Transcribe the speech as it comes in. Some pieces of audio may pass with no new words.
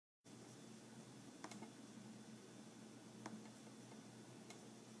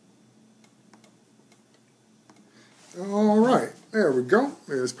All right, there we go.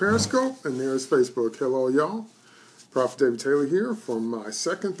 There's Periscope and there's Facebook. Hello, y'all. Prophet David Taylor here for my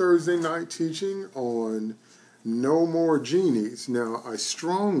second Thursday night teaching on No More Genies. Now, I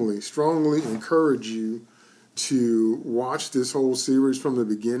strongly encourage you to watch this whole series from the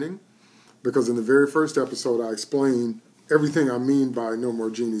beginning, because in the very first episode I explained everything I mean by No More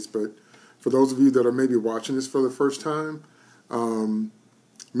Genies. But for those of you that are maybe watching this for the first time,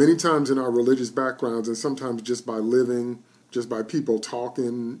 many times in our religious backgrounds, and sometimes just by living, just by people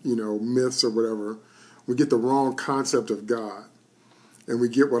talking, myths or whatever, we get the wrong concept of God. And we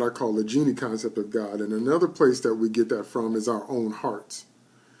get what I call the genie concept of God. And another place that we get that from is our own hearts.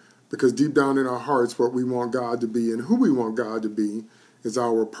 Because deep down in our hearts, what we want God to be and who we want God to be is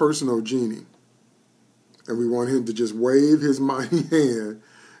our personal genie. And we want him to just wave his mighty hand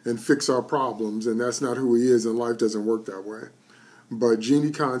and fix our problems. And that's not who he is, and life doesn't work that way. But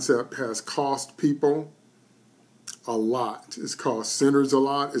genie concept has cost people a lot. It's cost sinners a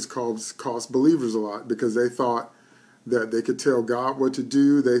lot. It's cost believers a lot, because they thought that they could tell God what to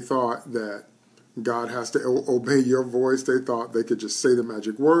do. They thought that God has to obey your voice. They thought they could just say the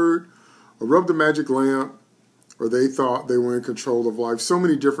magic word or rub the magic lamp, or they thought they were in control of life. So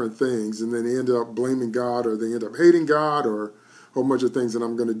many different things. And then they ended up blaming God, or they end up hating God, or a whole bunch of things. And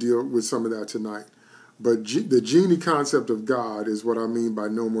I'm going to deal with some of that tonight. But the genie concept of God is what I mean by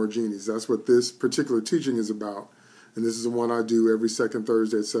No More Genies. That's what this particular teaching is about. And this is the one I do every second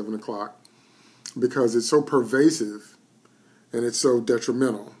Thursday at 7 o'clock, because it's so pervasive and it's so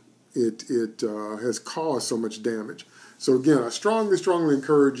detrimental. It has caused so much damage. So again, I strongly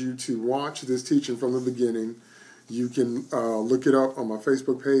encourage you to watch this teaching from the beginning. You can look it up on my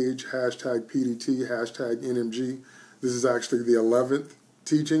Facebook page, hashtag PDT, hashtag NMG. This is actually the 11th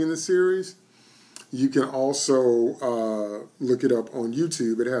teaching in the series. You can also look it up on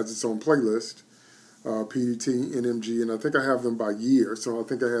YouTube. It has its own playlist, PDT, NMG, and I think I have them by year. So I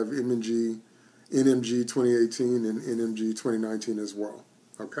think I have NMG 2018 and NMG 2019 as well.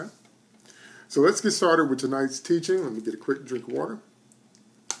 Okay? So let's get started with tonight's teaching. Let me get a quick drink of water.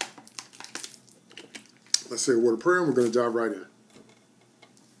 Let's say a word of prayer, and we're going to dive right in.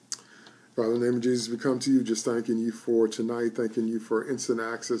 Father, in the name of Jesus, we come to you just thanking you for tonight, thanking you for instant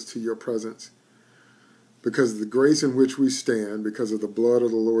access to your presence. Because of the grace in which we stand, because of the blood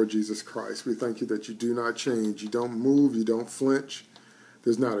of the Lord Jesus Christ, we thank you that you do not change. You don't move. You don't flinch.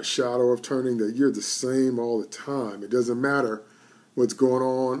 There's not a shadow of turning, that you're the same all the time. It doesn't matter what's going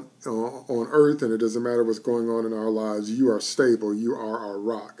on earth, and it doesn't matter what's going on in our lives. You are stable. You are our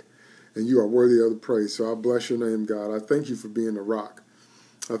rock, and you are worthy of the praise. So I bless your name, God. I thank you for being a rock.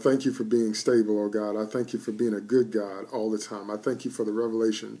 I thank you for being stable, oh God. I thank you for being a good God all the time. I thank you for the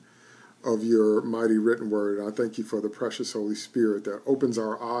revelation of your mighty written word. And I thank you for the precious Holy Spirit that opens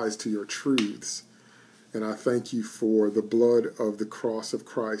our eyes to your truths. And I thank you for the blood of the cross of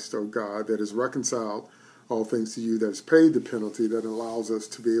Christ, oh God, that has reconciled all things to you, that has paid the penalty, that allows us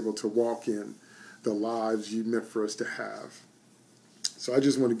to be able to walk in the lives you meant for us to have. So I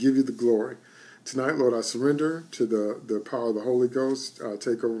just want to give you the glory. Tonight, Lord, I surrender to the power of the Holy Ghost.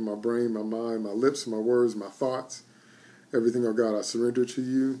 Take over my brain, my mind, my lips, my words, my thoughts. Everything, oh God, I surrender to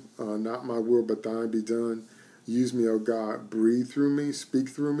you. Not my will, but thine be done. Use me, oh God. Breathe through me, speak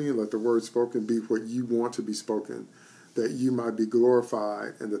through me, and let the word spoken be what you want to be spoken, that you might be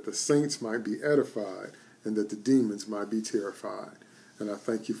glorified, and that the saints might be edified, and that the demons might be terrified. And I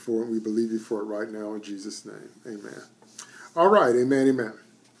thank you for it. We believe you for it right now in Jesus' name. Amen. All right, amen, amen.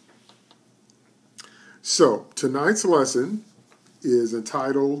 So tonight's lesson is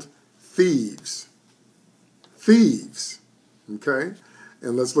entitled Thieves. Thieves. Okay?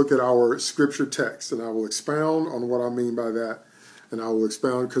 And let's look at our scripture text, and I will expound on what I mean by that. And I will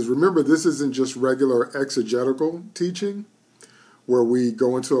expound, because remember, this isn't just regular exegetical teaching where we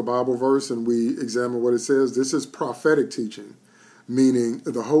go into a Bible verse and we examine what it says. This is prophetic teaching, meaning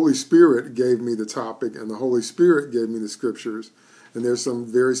the Holy Spirit gave me the topic and the Holy Spirit gave me the scriptures. And there's some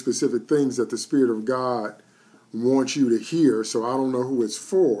very specific things that the Spirit of God wants you to hear. So I don't know who it's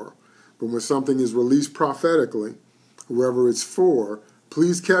for, but when something is released prophetically, whoever it's for,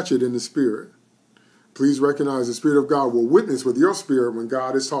 please catch it in the Spirit. Please recognize the Spirit of God will witness with your spirit when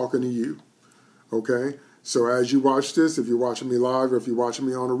God is talking to you. Okay? So as you watch this, if you're watching me live or if you're watching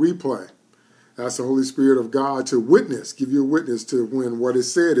me on a replay, ask the Holy Spirit of God to witness, give you a witness to when what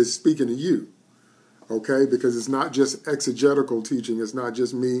is said is speaking to you. Okay? Because it's not just exegetical teaching. It's not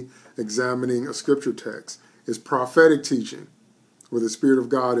just me examining a scripture text. It's prophetic teaching, where the Spirit of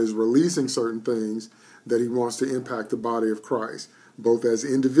God is releasing certain things that he wants to impact the body of Christ, both as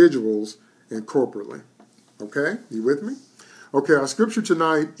individuals and corporately. Okay? You with me? Okay, our scripture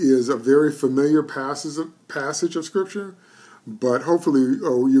tonight is a very familiar passage of scripture, but hopefully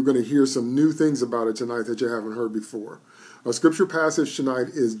you're going to hear some new things about it tonight that you haven't heard before. Our scripture passage tonight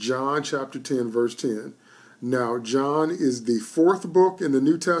is John chapter 10, verse 10. Now, John is the fourth book in the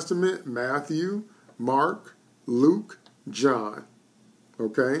New Testament: Matthew, Mark, Luke, John.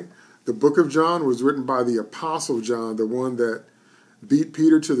 Okay? The book of John was written by the Apostle John, the one that beat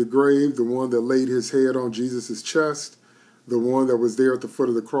Peter to the grave, the one that laid his head on Jesus' chest, the one that was there at the foot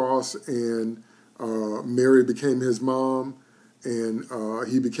of the cross, and Mary became his mom, and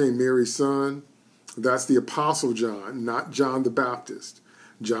he became Mary's son. That's the Apostle John, not John the Baptist.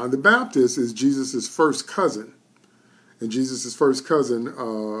 John the Baptist is Jesus' first cousin, and Jesus' first cousin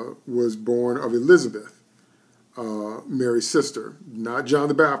was born of Elizabeth, Mary's sister, not John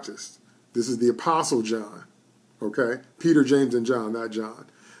the Baptist. This is the Apostle John, okay? Peter, James, and John, not John.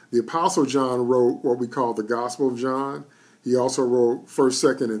 The Apostle John wrote what we call the Gospel of John. He also wrote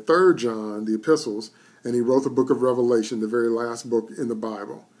 1st, 2nd, and 3rd John, the epistles, and he wrote the book of Revelation, the very last book in the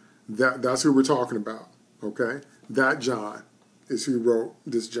Bible. That's who we're talking about, okay? That John is who wrote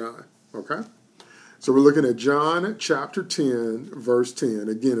this John, okay? So we're looking at John chapter 10, verse 10.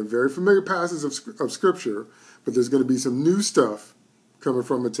 Again, a very familiar passage of Scripture, but there's going to be some new stuff coming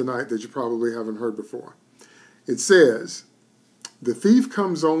from it tonight that you probably haven't heard before. It says, "The thief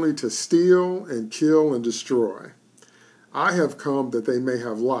comes only to steal and kill and destroy. I have come that they may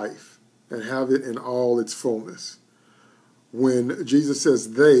have life and have it in all its fullness." When Jesus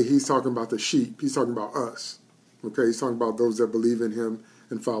says they, he's talking about the sheep. He's talking about us. Okay, he's talking about those that believe in him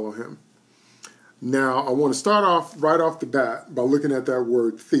and follow him. Now, I want to start off right off the bat by looking at that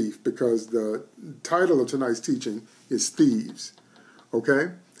word thief, because the title of tonight's teaching is Thieves.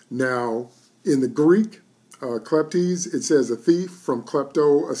 Okay? Now, in the Greek, kleptes, it says a thief, from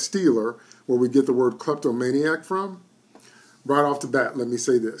klepto, a stealer, where we get the word kleptomaniac from. Right off the bat, let me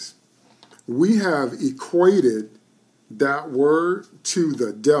say this. We have equated that word to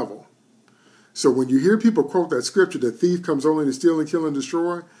the devil. So when you hear people quote that scripture, the thief comes only to steal and kill and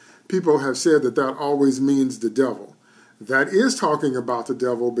destroy, people have said that that always means the devil. That is talking about the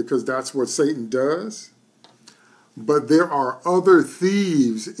devil, because that's what Satan does. But there are other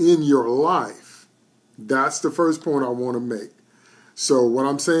thieves in your life. That's the first point I want to make. So what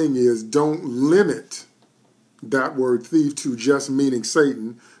I'm saying is, don't limit that word thief to just meaning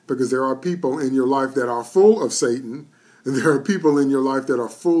Satan, because there are people in your life that are full of Satan, and there are people in your life that are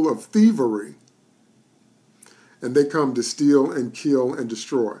full of thievery, and they come to steal and kill and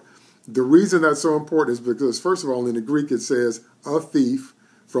destroy. The reason that's so important is because, first of all, in the Greek it says a thief,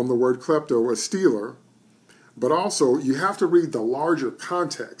 from the word klepto, a stealer, but also you have to read the larger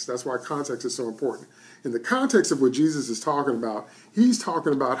context. That's why context is so important. In the context of what Jesus is talking about, he's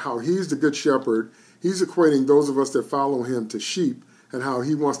talking about how he's the good shepherd. He's equating those of us that follow him to sheep, and how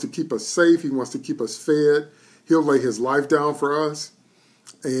he wants to keep us safe. He wants to keep us fed. He'll lay his life down for us,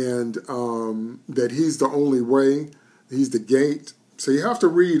 and that he's the only way. He's the gate. So you have to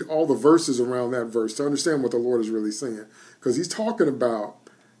read all the verses around that verse to understand what the Lord is really saying, because he's talking about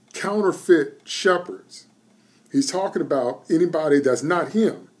counterfeit shepherds. He's talking about anybody that's not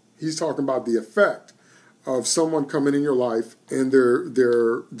him. He's talking about the effect of someone coming in your life, and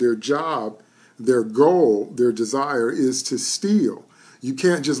their job, their goal, their desire is to steal. You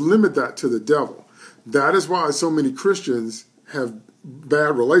can't just limit that to the devil. That is why so many Christians have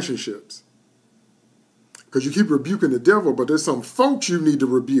bad relationships, because you keep rebuking the devil, but there's some folks you need to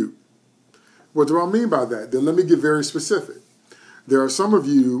rebuke. What do I mean by that? Then let me get very specific. There are some of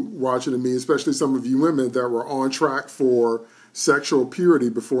you watching me, especially some of you women, that were on track for sexual purity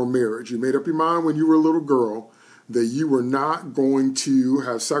before marriage. You made up your mind when you were a little girl that you were not going to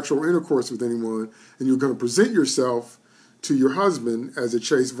have sexual intercourse with anyone, and you're going to present yourself to your husband as a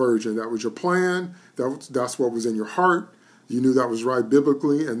chaste virgin. That was your plan. That's what was in your heart. You knew that was right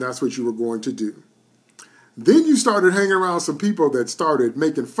biblically, and that's what you were going to do. Then you started hanging around some people that started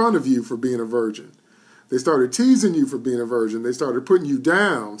making fun of you for being a virgin. They started teasing you for being a virgin. They started putting you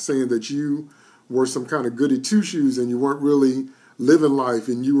down, saying that you were some kind of goody two-shoes and you weren't really living life,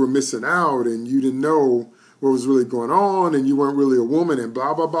 and you were missing out, and you didn't know what was really going on, and you weren't really a woman, and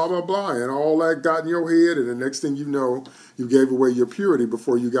blah, blah, blah, blah, blah. And all that got in your head, and the next thing you know, you gave away your purity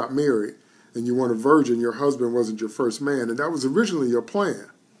before you got married, and you weren't a virgin. Your husband wasn't your first man, and that was originally your plan.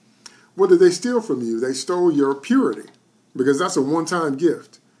 What did they steal from you? They stole your purity, because that's a one-time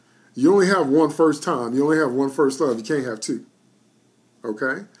gift. You only have one first time. You only have one first love. You can't have two.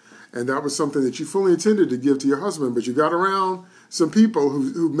 Okay? And that was something that you fully intended to give to your husband, but you got around some people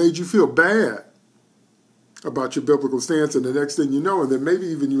who made you feel bad about your biblical stance, and the next thing you know, and then maybe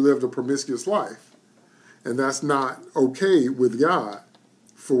even you lived a promiscuous life. And that's not okay with God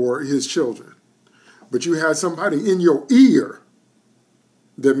for his children. But you had somebody in your ear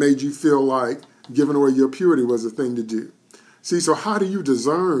that made you feel like giving away your purity was a thing to do. See, so how do you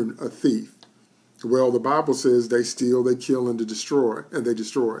discern a thief? Well, the Bible says they steal, they kill, and they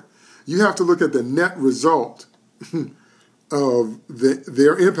destroy. You have to look at the net result of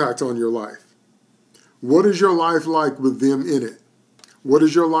their impact on your life. What is your life like with them in it? What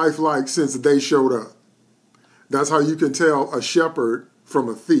is your life like since they showed up? That's how you can tell a shepherd from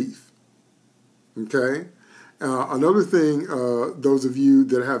a thief. Okay? Another thing, those of you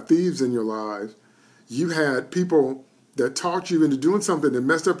that have thieves in your lives, you had people that talked you into doing something that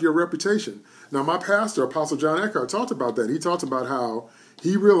messed up your reputation. Now, my pastor, Apostle John Eckhardt, talked about that. He talked about how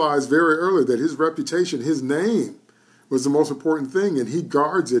he realized very early that his reputation, his name, was the most important thing, and he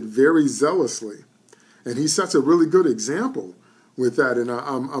guards it very zealously. And he sets a really good example with that. And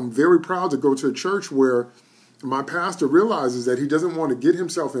I'm very proud to go to a church where my pastor realizes that he doesn't want to get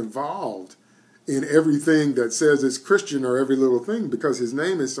himself involved in everything that says it's Christian or every little thing because his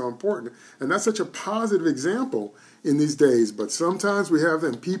name is so important. And that's such a positive example in these days. But sometimes we have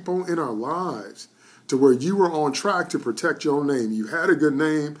them people in our lives to where you were on track to protect your name. You had a good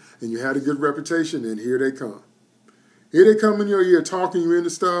name and you had a good reputation, and here they come. Here they come in your ear talking you into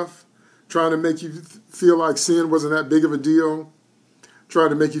stuff, trying to make you feel like sin wasn't that big of a deal, trying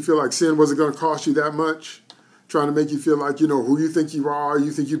to make you feel like sin wasn't going to cost you that much, trying to make you feel like you know who you think you are,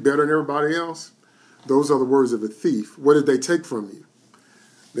 you think you're better than everybody else. Those are the words of a thief. What did they take from you?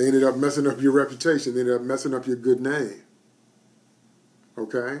 They ended up messing up your reputation. They ended up messing up your good name.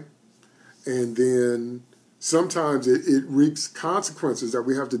 Okay? And then sometimes it reaps consequences that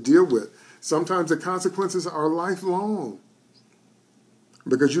we have to deal with. Sometimes the consequences are lifelong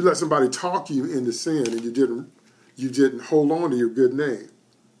because you let somebody talk you into sin and you didn't hold on to your good name.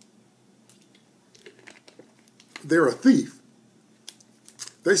 They're a thief.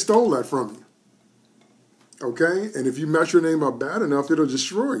 They stole that from you. Okay? And if you mess your name up bad enough, it'll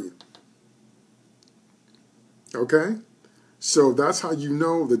destroy you. Okay? So that's how you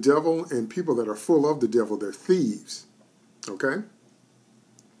know the devil and people that are full of the devil. They're thieves. Okay?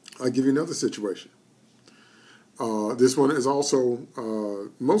 I'll give you another situation. This one is also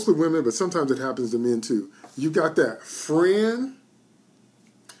mostly women, but sometimes it happens to men too. You got that friend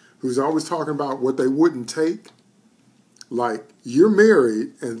who's always talking about what they wouldn't take. Like, you're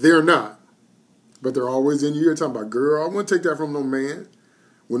married and they're not. But they're always in your ear talking about, girl, I wouldn't take that from no man.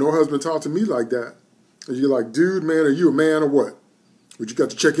 When no husband talked to me like that, and you're like, dude, man, are you a man or what? Would you got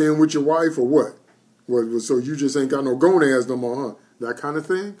to check in with your wife or what? So you just ain't got no gonads no more, huh? That kind of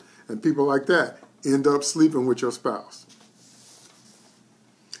thing. And people like that end up sleeping with your spouse.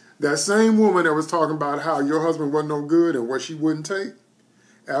 That same woman that was talking about how your husband wasn't no good and what she wouldn't take,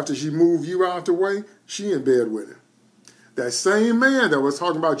 after she moved you out the way, she in bed with him. That same man that was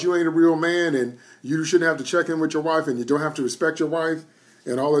talking about you ain't a real man and you shouldn't have to check in with your wife and you don't have to respect your wife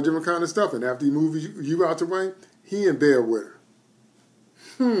and all that different kind of stuff, and after he moved you out the way, he in bed with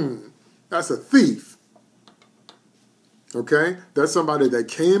her. That's a thief. Okay? That's somebody that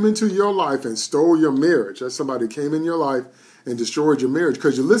came into your life and stole your marriage. That's somebody that came in your life and destroyed your marriage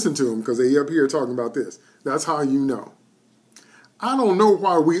because you listened to them because they up here talking about this. That's how you know. I don't know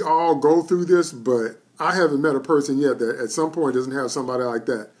why we all go through this, but I haven't met a person yet that at some point doesn't have somebody like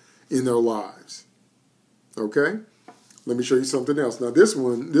that in their lives. Okay? Let me show you something else. Now this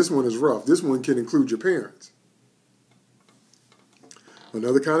one is rough. This one can include your parents.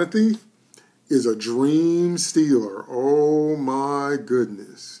 Another kind of thief is a dream stealer. Oh my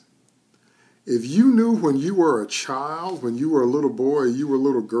goodness. If you knew when you were a child, when you were a little boy, or you were a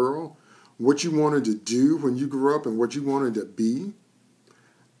little girl, what you wanted to do when you grew up and what you wanted to be,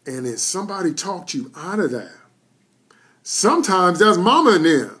 and then somebody talked you out of that. Sometimes that's mama and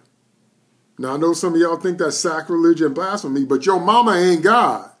them. Now, I know some of y'all think that's sacrilege and blasphemy, but your mama ain't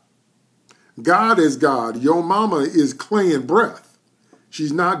God. God is God. Your mama is clay and breath.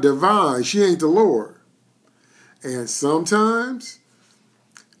 She's not divine. She ain't the Lord. And sometimes,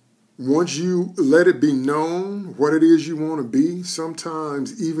 once you let it be known what it is you want to be,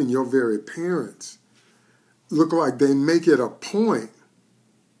 sometimes even your very parents look like they make it a point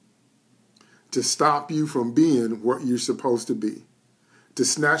to stop you from being what you're supposed to be. To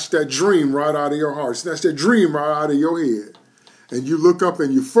snatch that dream right out of your heart. Snatch that dream right out of your head. And you look up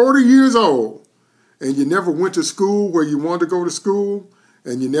and you're 40 years old and you never went to school where you wanted to go to school,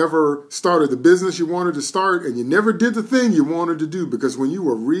 and you never started the business you wanted to start, and you never did the thing you wanted to do because when you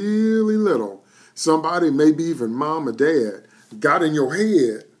were really little, somebody, maybe even mom or dad, got in your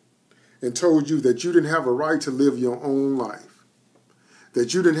head and told you that you didn't have a right to live your own life,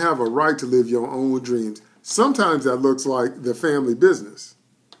 that you didn't have a right to live your own dreams. Sometimes that looks like the family business.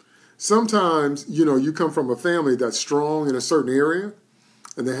 Sometimes, you come from a family that's strong in a certain area,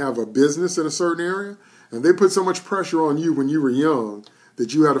 and they have a business in a certain area, and they put so much pressure on you when you were young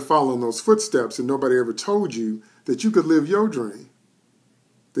that you had to follow in those footsteps, and nobody ever told you that you could live your dream,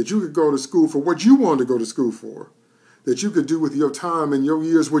 that you could go to school for what you wanted to go to school for, that you could do with your time and your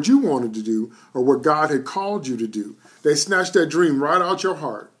years what you wanted to do or what God had called you to do. They snatched that dream right out your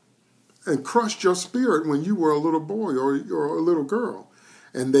heart and crushed your spirit when you were a little boy or a little girl.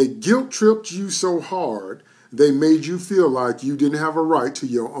 And they guilt-tripped you so hard, they made you feel like you didn't have a right to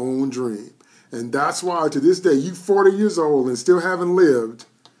your own dream. And that's why to this day, you 40 years old and still haven't lived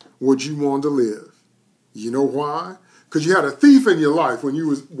what you wanted to live. You know why? Because you had a thief in your life when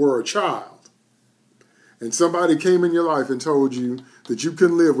you were a child. And somebody came in your life and told you that you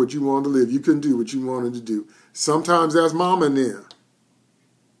couldn't live what you wanted to live. You couldn't do what you wanted to do. Sometimes that's mama and them.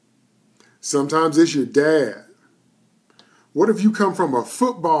 Sometimes it's your dad. What if you come from a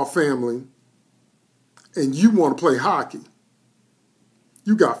football family and you want to play hockey?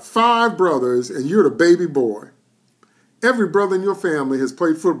 You got 5 brothers and you're the baby boy. Every brother in your family has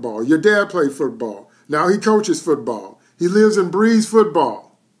played football. Your dad played football. Now he coaches football. He lives and breathes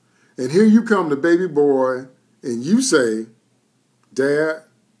football. And here you come, the baby boy, and you say, Dad,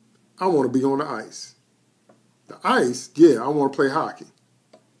 I want to be on the ice. The ice? Yeah, I want to play hockey.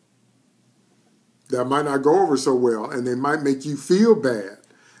 That might not go over so well, and they might make you feel bad.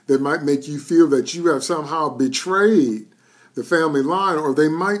 They might make you feel that you have somehow betrayed the family line, or they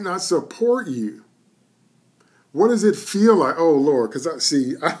might not support you. What does it feel like? Oh, Lord, because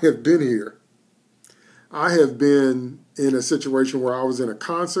I have been here. I have been in a situation where I was in a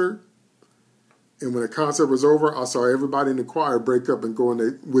concert, and when the concert was over, I saw everybody in the choir break up and go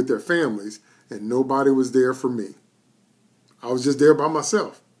with their families, and nobody was there for me. I was just there by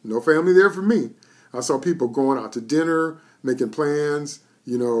myself. No family there for me. I saw people going out to dinner, making plans,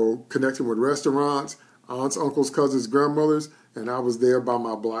 connecting with restaurants, aunts, uncles, cousins, grandmothers, and I was there by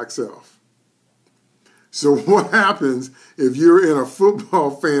my black self. So what happens if you're in a football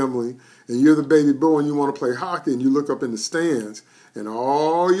family and you're the baby boy and you want to play hockey and you look up in the stands and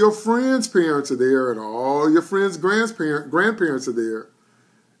all your friends' parents are there and all your friends' grandparents are there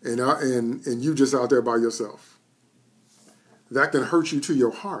and you just out there by yourself? That can hurt you to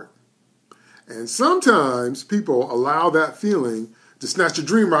your heart. And sometimes people allow that feeling to snatch your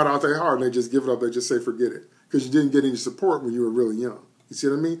dream right out their heart and they just give it up. They just say, forget it, because you didn't get any support when you were really young. You see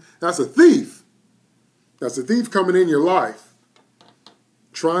what I mean? That's a thief. That's a thief coming in your life,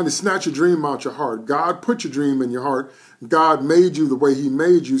 trying to snatch your dream out your heart. God put your dream in your heart. God made you the way he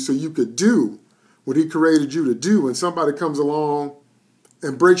made you so you could do what he created you to do. And somebody comes along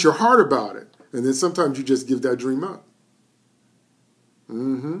and breaks your heart about it. And then sometimes you just give that dream up.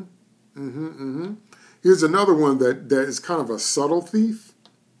 Here's another one that is kind of a subtle thief.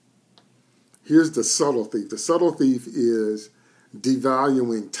 Here's the subtle thief. The subtle thief is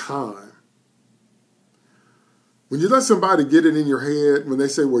devaluing time. When you let somebody get it in your head, when they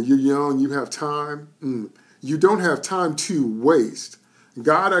say, well, you're young, you have time, you don't have time to waste.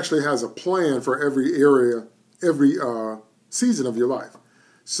 God actually has a plan for every area, every season of your life.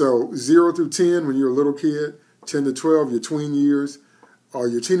 So 0 through 10, when you're a little kid, 10 to 12, your tween years, or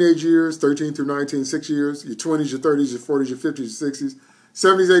your teenage years, 13 through 19, 6 years, your 20s, your 30s, your 40s, your 50s, your 60s,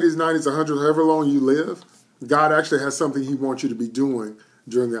 70s, 80s, 90s, 100, however long you live, God actually has something he wants you to be doing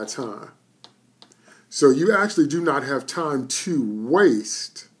during that time. So you actually do not have time to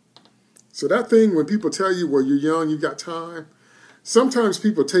waste. So that thing when people tell you, well, you're young, you got time, sometimes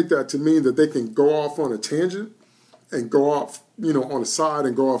people take that to mean that they can go off on a tangent and go off, on a side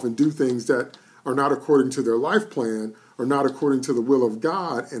and go off and do things that are not according to their life plan or not according to the will of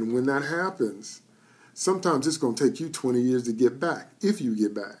God. And when that happens, sometimes it's going to take you 20 years to get back, if you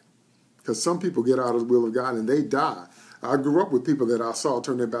get back. Because some people get out of the will of God and they die. I grew up with people that I saw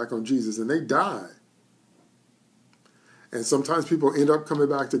turn their back on Jesus and they died. And sometimes people end up coming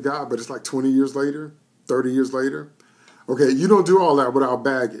back to God, but it's like 20 years later, 30 years later. Okay, you don't do all that without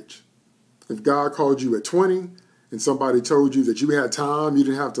baggage. If God called you at 20 and somebody told you that you had time, you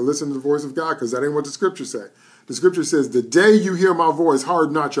didn't have to listen to the voice of God, because that ain't what the scripture says. The scripture says, the day you hear my voice,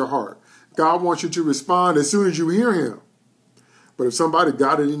 harden not your heart. God wants you to respond as soon as you hear him. But if somebody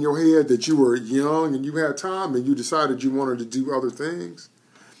got it in your head that you were young and you had time and you decided you wanted to do other things,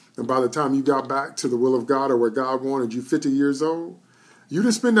 and by the time you got back to the will of God or where God wanted you 50 years old, you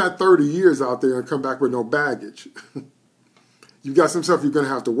didn't spend that 30 years out there and come back with no baggage. You got some stuff you're going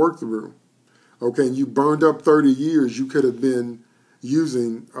to have to work through. Okay, and you burned up 30 years you could have been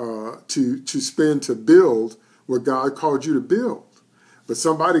using to spend to build what God called you to build. But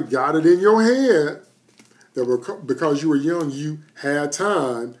somebody got it in your head that were, because you were young, you had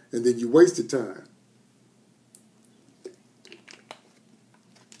time, and then you wasted time.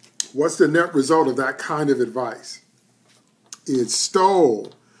 What's the net result of that kind of advice? It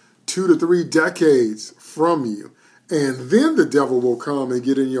stole 2 to 3 decades from you. And then the devil will come and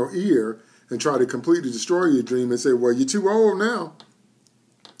get in your ear and try to completely destroy your dream and say, well, you're too old now.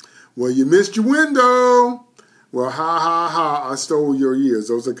 Well, you missed your window. Well, ha, ha, ha, I stole your years.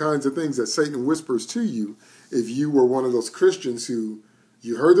 Those are kinds of things that Satan whispers to you if you were one of those Christians who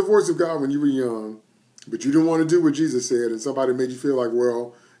you heard the voice of God when you were young, but you didn't want to do what Jesus said, and somebody made you feel like,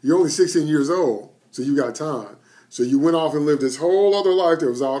 well, you're only 16 years old, so you got time. So you went off and lived this whole other life that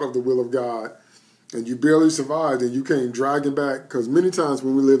was out of the will of God, and you barely survived, and you came dragging back, because many times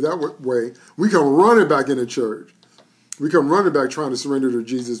when we live that way, we come running back into church. We come running back trying to surrender to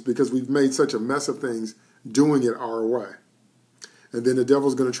Jesus because we've made such a mess of things doing it our way. And then the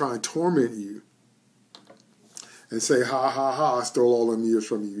devil's going to try and torment you and say, ha, ha, ha, I stole all them years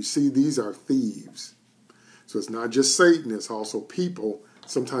from you. You see, these are thieves. So it's not just Satan, it's also people.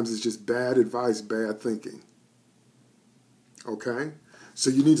 Sometimes it's just bad advice, bad thinking. Okay? So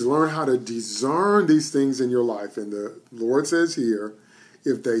you need to learn how to discern these things in your life. And the Lord says here,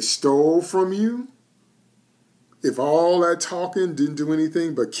 if they stole from you, if all that talking didn't do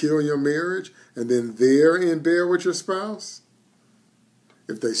anything but kill your marriage, and then they're in bed with your spouse,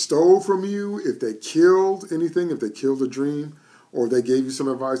 if they stole from you, if they killed anything, if they killed a dream, or they gave you some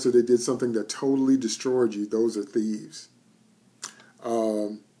advice, or they did something that totally destroyed you, those are thieves.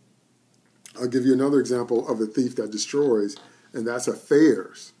 I'll give you another example of a thief that destroys, and that's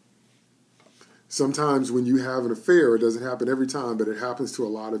affairs. Sometimes when you have an affair, it doesn't happen every time, but it happens to a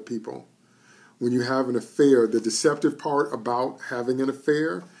lot of people. When you have an affair, the deceptive part about having an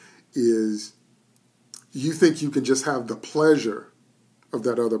affair is you think you can just have the pleasure of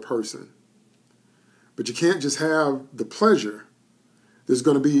that other person. But you can't just have the pleasure. There's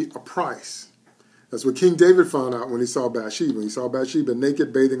going to be a price. That's what King David found out when he saw Bathsheba. He saw Bathsheba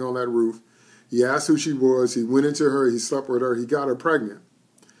naked bathing on that roof. He asked who she was. He went into her. He slept with her. He got her pregnant.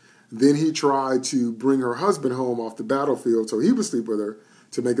 Then he tried to bring her husband home off the battlefield so he would sleep with her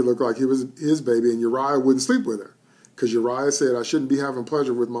to make it look like he was his baby, and Uriah wouldn't sleep with her because Uriah said, I shouldn't be having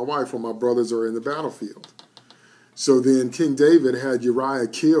pleasure with my wife when my brothers are in the battlefield. So then King David had Uriah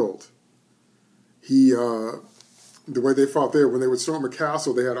killed. The way they fought there, when they would storm a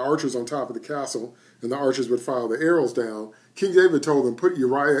castle, they had archers on top of the castle, and the archers would fire the arrows down. King David told them, put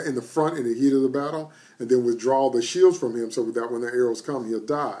Uriah in the front in the heat of the battle, and then withdraw the shields from him so that when the arrows come, he'll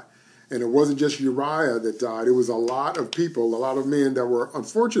die. And it wasn't just Uriah that died. It was a lot of people, a lot of men that were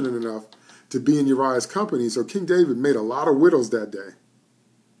unfortunate enough to be in Uriah's company. So King David made a lot of widows that day.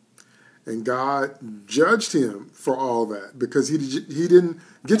 And God judged him for all that because he didn't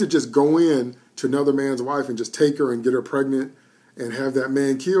get to just go in to another man's wife and just take her and get her pregnant and have that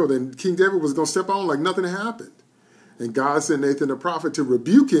man killed. And King David was going to step on like nothing happened. And God sent Nathan the prophet to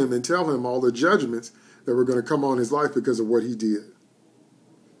rebuke him and tell him all the judgments that were going to come on his life because of what he did.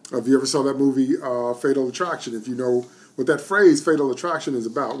 If you ever saw that movie, Fatal Attraction, if you know what that phrase, Fatal Attraction, is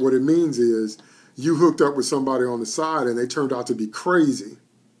about, what it means is you hooked up with somebody on the side and they turned out to be crazy.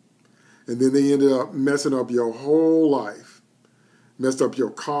 And then they ended up messing up your whole life. Messed up your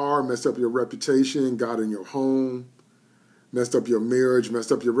car, messed up your reputation, got in your home, messed up your marriage,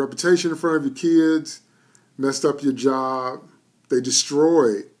 messed up your reputation in front of your kids, messed up your job. They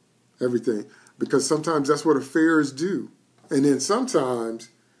destroyed everything because sometimes that's what affairs do. And then sometimes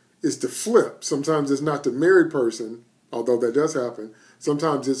it's the flip. Sometimes it's not the married person, although that does happen.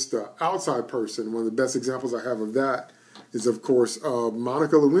 Sometimes it's the outside person. One of the best examples I have of that is, of course,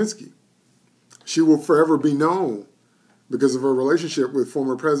 Monica Lewinsky. She will forever be known because of her relationship with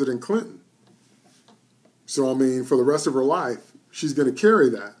former President Clinton. So, I mean, for the rest of her life, she's going to carry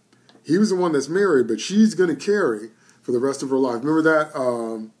that. He was the one that's married, but she's going to carry for the rest of her life. Remember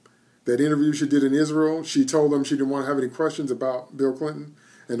that that interview she did in Israel? She told them she didn't want to have any questions about Bill Clinton.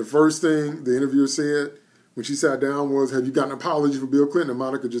 And the first thing the interviewer said when she sat down was, have you got an apology for Bill Clinton? And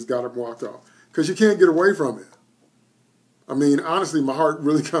Monica just got up and walked off. Because you can't get away from it. I mean, honestly, my heart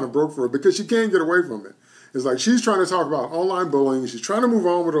really kind of broke for her because she can't get away from it. It's like she's trying to talk about online bullying. She's trying to move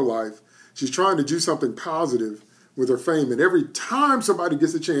on with her life. She's trying to do something positive with her fame. And every time somebody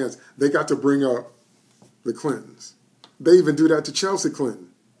gets a chance, they got to bring up the Clintons. They even do that to Chelsea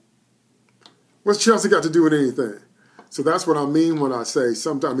Clinton. What's Chelsea got to do with anything? So that's what I mean when I say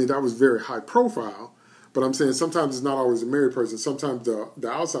sometimes, I mean, that was very high profile, but I'm saying sometimes it's not always a married person, sometimes the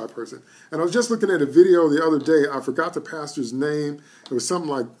outside person. And I was just looking at a video the other day. I forgot the pastor's name. It was something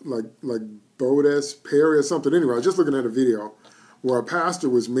like Bodes Perry or something. Anyway, I was just looking at a video where a pastor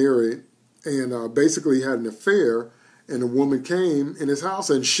was married and basically had an affair, and a woman came in his house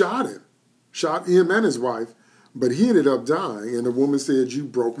and shot him and his wife, but he ended up dying, and the woman said, "You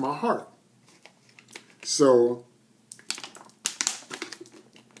broke my heart." So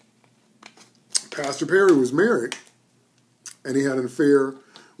Pastor Perry was married, and he had an affair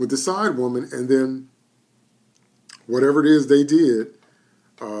with the side woman, and then whatever it is they did,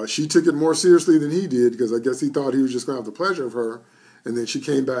 she took it more seriously than he did, because I guess he thought he was just going to have the pleasure of her, and then she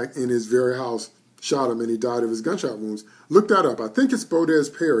came back in his very house, shot him, and he died of his gunshot wounds. Look that up. I think it's Bodez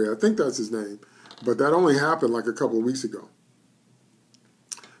Perry. I think that's his name, but that only happened like a couple of weeks ago.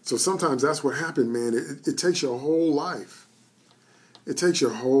 So sometimes that's what happened, man. It takes your whole life. It takes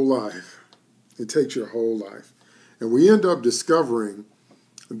your whole life. It takes your whole life. And we end up discovering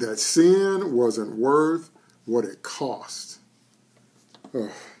that sin wasn't worth what it cost.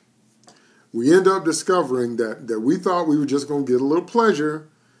 Oh. We end up discovering that we thought we were just going to get a little pleasure.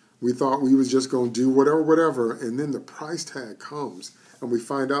 We thought we was just going to do whatever, and then the price tag comes, and we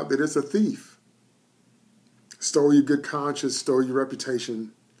find out that it's a thief. Stole your good conscience, stole your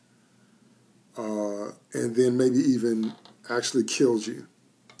reputation, and then maybe even actually killed you,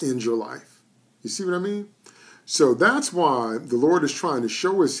 end your life. You see what I mean? So that's why the Lord is trying to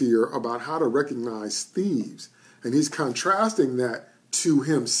show us here about how to recognize thieves. And he's contrasting that to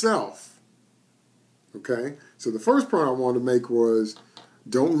himself. Okay? So the first point I wanted to make was,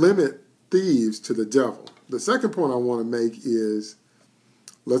 don't limit thieves to the devil. The second point I want to make is,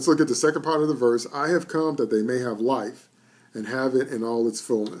 let's look at the second part of the verse. I have come that they may have life and have it in all its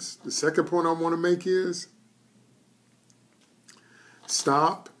fullness. The second point I want to make is,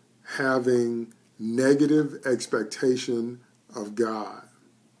 stop having negative expectation of God.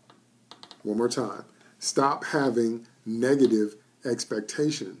 One more time. Stop having negative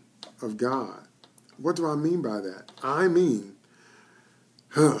expectation of God. What do I mean by that? I mean,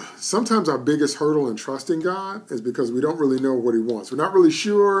 sometimes our biggest hurdle in trusting God is because we don't really know what he wants. We're not really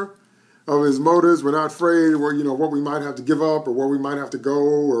sure of his motives. We're not afraid what we might have to give up or where we might have to go,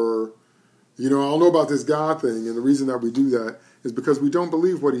 or, I don't know about this God thing. And the reason that we do that is because we don't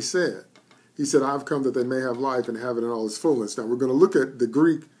believe what he said. He said, I've come that they may have life and have it in all its fullness. Now, we're going to look at the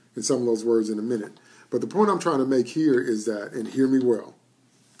Greek in some of those words in a minute. But the point I'm trying to make here is that, and hear me well,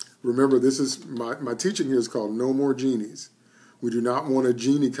 remember, this is my teaching here is called No More Genies. We do not want a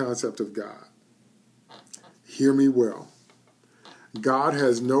genie concept of God. Hear me well. God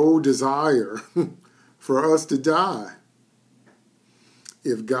has no desire for us to die.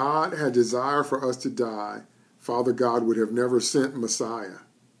 If God had desire for us to die, Father God would have never sent Messiah.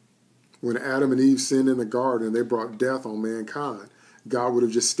 When Adam and Eve sinned in the garden and they brought death on mankind, God would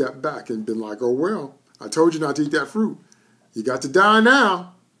have just stepped back and been like, oh, well, I told you not to eat that fruit. You got to die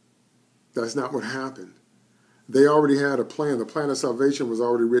now. That's not what happened. They already had a plan. The plan of salvation was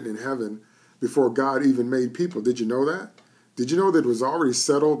already written in heaven before God even made people. Did you know that? Did you know that it was already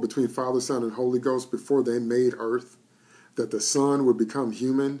settled between Father, Son, and Holy Ghost before they made earth, that the Son would become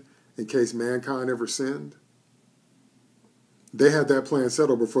human in case mankind ever sinned? They had that plan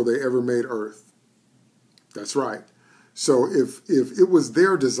settled before they ever made earth. That's right. So if it was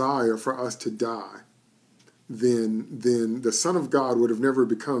their desire for us to die, then the Son of God would have never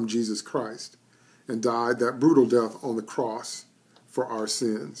become Jesus Christ and died that brutal death on the cross for our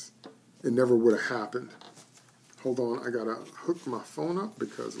sins. It never would have happened. Hold on, I gotta hook my phone up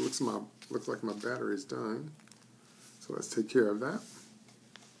because it looks like my battery is dying. So let's take care of that.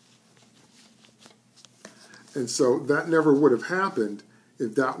 And so that never would have happened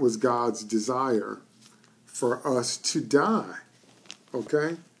if that was God's desire for us to die.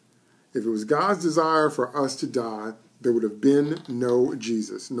 Okay? If it was God's desire for us to die, there would have been no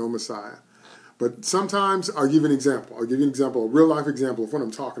Jesus, no Messiah. But sometimes, I'll give you an example. I'll give you an example, a real-life example of what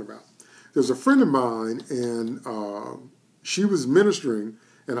I'm talking about. There's a friend of mine, and she was ministering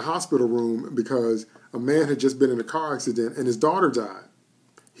in a hospital room because a man had just been in a car accident, and his daughter died.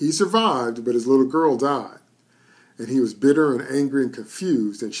 He survived, but his little girl died. And he was bitter and angry and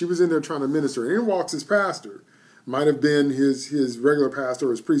confused, and she was in there trying to minister. And in walks his pastor. Might have been his regular pastor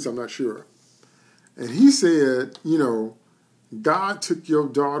or his priest, I'm not sure. And he said, God took your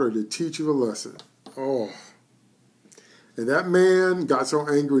daughter to teach you a lesson. Oh. And that man got so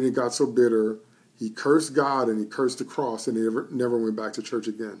angry and he got so bitter, he cursed God and he cursed the cross, and he never went back to church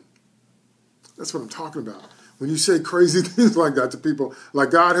again. That's what I'm talking about. When you say crazy things like that to people, like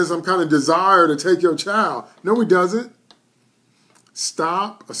God has some kind of desire to take your child. No, he doesn't.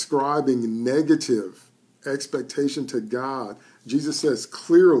 Stop ascribing negative expectation to God. Jesus says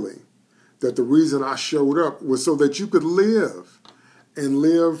clearly that the reason I showed up was so that you could live. And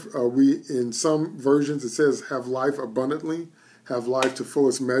live, in some versions it says have life abundantly. have life to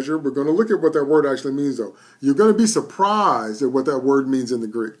fullest measure. We're going to look at what that word actually means, though. You're going to be surprised at what that word means in the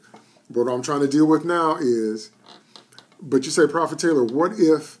Greek. But what I'm trying to deal with now is, but you say, Prophet Taylor, what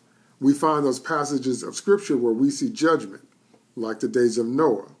if we find those passages of Scripture where we see judgment, like the days of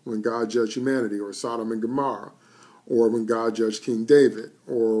Noah, when God judged humanity, or Sodom and Gomorrah, or when God judged King David?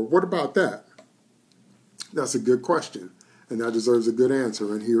 Or what about that? That's a good question, and that deserves a good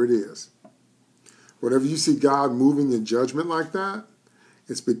answer, and here it is. Whenever you see God moving in judgment like that,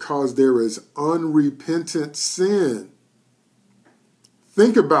 it's because there is unrepentant sin.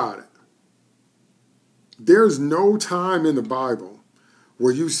 Think about it. There's no time in the Bible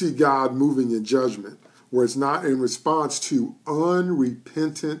where you see God moving in judgment where it's not in response to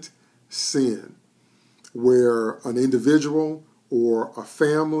unrepentant sin, where an individual or a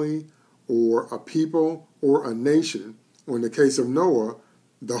family or a people or a nation, or in the case of Noah,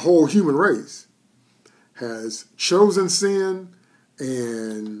 the whole human race, has chosen sin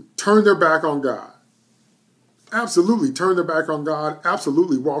and turned their back on God. Absolutely turned their back on God,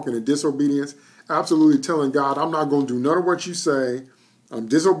 absolutely walking in disobedience, absolutely telling God, I'm not going to do none of what you say, I'm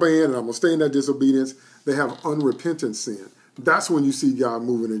disobeying and I'm going to stay in that disobedience. They have unrepentant sin. That's when you see God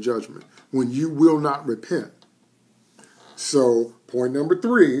moving in judgment, when you will not repent. So point number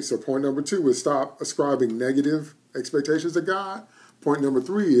 3, so point number 2 is stop ascribing negative expectations to God. Point number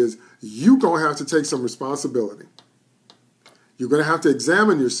 3 is you're going to have to take some responsibility. You're going to have to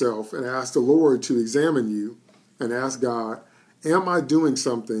examine yourself and ask the Lord to examine you and ask God, am I doing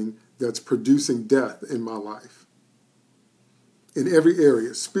something that's producing death in my life? In every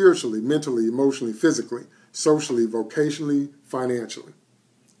area, spiritually, mentally, emotionally, physically, socially, vocationally, financially.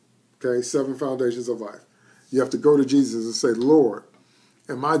 Okay, 7 foundations of life. You have to go to Jesus and say, Lord,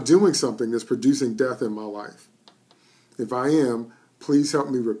 am I doing something that's producing death in my life? If I am, please help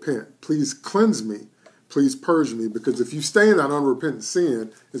me repent. Please cleanse me. Please purge me. Because if you stay in that unrepentant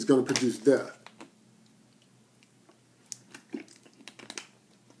sin, it's going to produce death.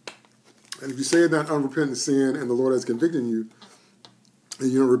 And if you stay in that unrepentant sin and the Lord has convicted you,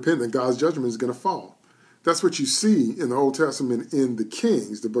 and you don't repent, then God's judgment is going to fall. That's what you see in the Old Testament in the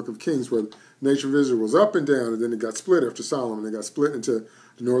Kings, the book of Kings, where the nation of Israel was up and down, and then it got split after Solomon. They got split into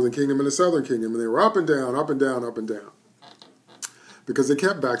the northern kingdom and the southern kingdom, and they were up and down, up and down, up and down. Because they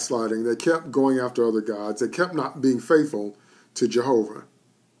kept backsliding, they kept going after other gods, they kept not being faithful to Jehovah.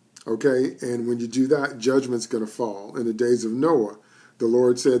 Okay, and when you do that, judgment's going to fall. In the days of Noah, the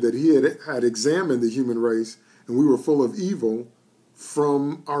Lord said that he had examined the human race, and we were full of evil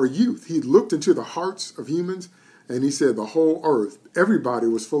from our youth. He looked into the hearts of humans, and he said the whole earth, everybody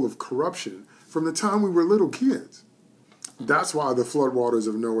was full of corruption from the time we were little kids. That's why the floodwaters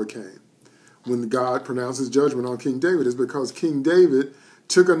of Noah came. When God pronounces judgment on King David, is because King David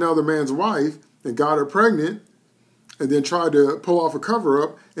took another man's wife and got her pregnant, and then tried to pull off a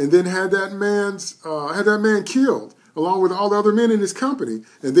cover-up, and then had that man killed, along with all the other men in his company.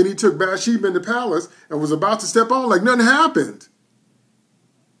 And then he took Bathsheba in the palace and was about to step on like nothing happened.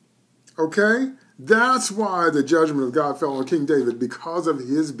 Okay? That's why the judgment of God fell on King David, because of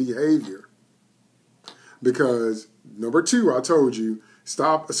his behavior. Because, number 2, I told you,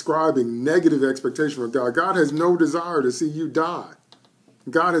 stop ascribing negative expectation of God. God has no desire to see you die.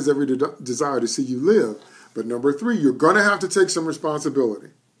 God has every desire to see you live. But number 3, you're going to have to take some responsibility.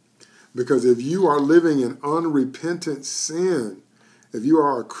 Because if you are living in unrepentant sin, if you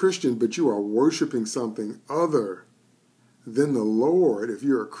are a Christian but you are worshiping something other than the Lord, if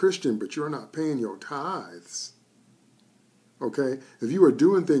you're a Christian but you're not paying your tithes, okay, if you are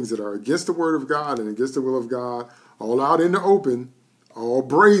doing things that are against the word of God and against the will of God, all out in the open, all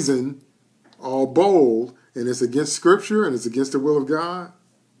brazen, all bold, and it's against Scripture and it's against the will of God,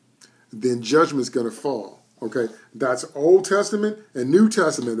 then judgment's going to fall. Okay, that's Old Testament and New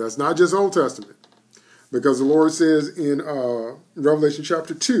Testament. That's not just Old Testament. Because the Lord says in Revelation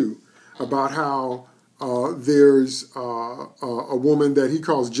chapter 2 about how there's a woman that he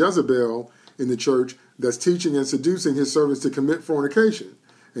calls Jezebel in the church that's teaching and seducing his servants to commit fornication.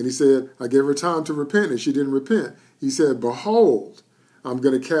 And he said, I gave her time to repent, and she didn't repent. He said, behold, I'm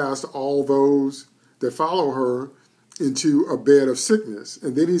going to cast all those that follow her into a bed of sickness.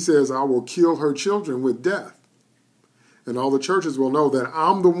 And then he says, I will kill her children with death. And all the churches will know that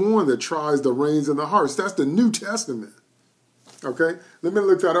I'm the one that tries the reins and the hearts. That's the New Testament. Okay? Let me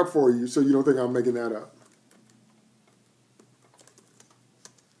look that up for you so you don't think I'm making that up.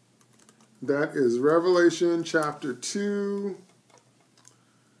 That is Revelation chapter 2,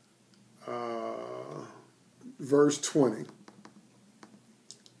 verse 20.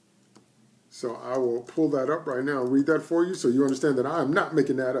 So I will pull that up right now and read that for you so you understand that I am not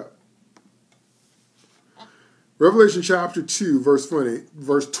making that up. Revelation chapter 2, verse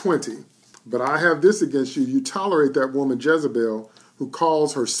 20. But I have this against you. You tolerate that woman Jezebel, who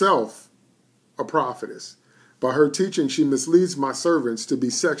calls herself a prophetess. By her teaching, she misleads my servants to be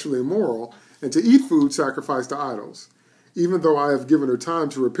sexually immoral and to eat food sacrificed to idols. Even though I have given her time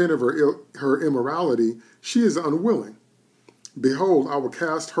to repent of her immorality, she is unwilling. Behold, I will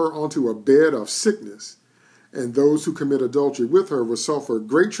cast her onto a bed of sickness, and those who commit adultery with her will suffer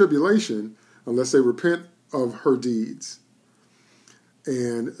great tribulation unless they repent of her deeds.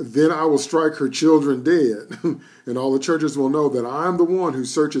 And then I will strike her children dead, and all the churches will know that I am the one who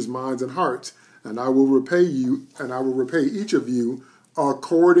searches minds and hearts, and I will repay you, and I will repay each of you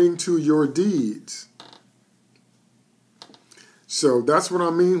according to your deeds. So that's what I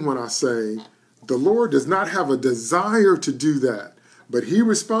mean when I say the Lord does not have a desire to do that, but he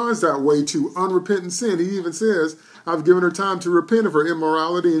responds that way to unrepentant sin. He even says, I've given her time to repent of her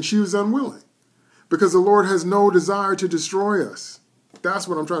immorality, and she was unwilling, because the Lord has no desire to destroy us. That's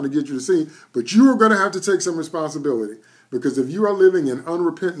what I'm trying to get you to see. But you are going to have to take some responsibility, because if you are living in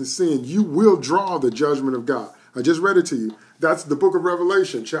unrepentant sin, you will draw the judgment of God. I just read it to you. That's the book of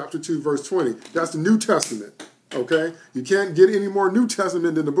Revelation, chapter 2, verse 20. That's the New Testament, okay? You can't get any more New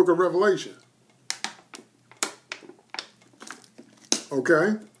Testament than the book of Revelation,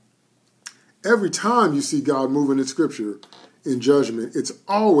 okay? Every time you see God moving in Scripture in judgment, it's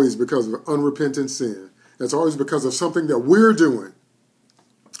always because of unrepentant sin. It's always because of something that we're doing.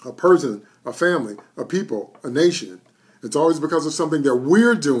 A person, a family, a people, a nation. It's always because of something that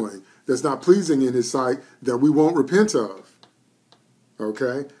we're doing that's not pleasing in his sight that we won't repent of.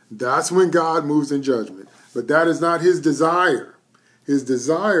 Okay? That's when God moves in judgment. But that is not his desire. His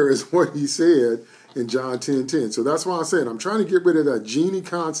desire is what he said in John 10:10. So that's why I said I'm trying to get rid of that genie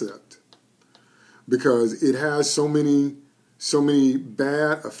concept, because it has so many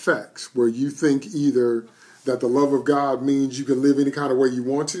bad effects where you think either that the love of God means you can live any kind of way you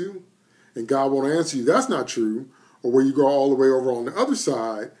want to, and God won't answer you. That's not true. Or where you go all the way over on the other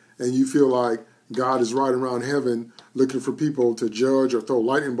side, and you feel like God is riding around heaven looking for people to judge or throw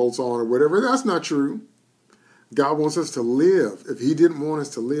lightning bolts on or whatever. That's not true. God wants us to live. If he didn't want us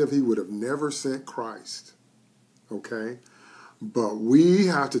to live, he would have never sent Christ. Okay? But we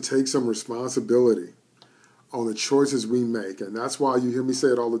have to take some responsibility on the choices we make. And that's why you hear me say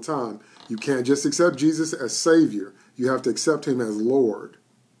it all the time. You can't just accept Jesus as Savior. You have to accept him as Lord.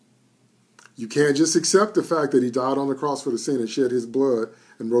 You can't just accept the fact that he died on the cross for the sin and shed his blood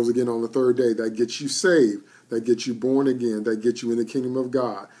and rose again on the third day. That gets you saved. That gets you born again. That gets you in the kingdom of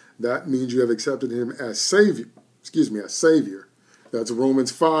God. That means you have accepted him as Savior. As Savior. That's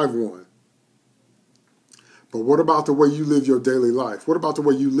Romans 5:1. But what about the way you live your daily life? What about the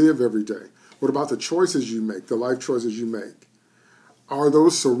way you live every day? What about the choices you make, the life choices you make? Are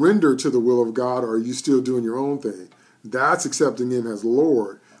those surrendered to the will of God, or are you still doing your own thing? That's accepting him as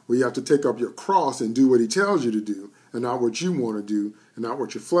Lord, where you have to take up your cross and do what he tells you to do, and not what you want to do, and not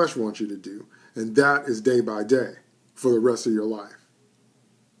what your flesh wants you to do. And that is day by day for the rest of your life.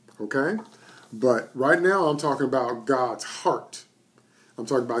 Okay? But right now I'm talking about God's heart. I'm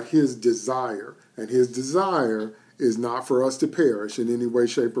talking about his desire. And his desire is not for us to perish in any way,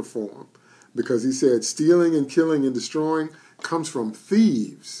 shape, or form. Because he said stealing and killing and destroying comes from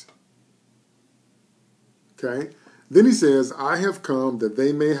thieves. Okay? Then he says, I have come that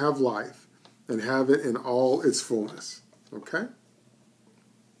they may have life and have it in all its fullness. Okay?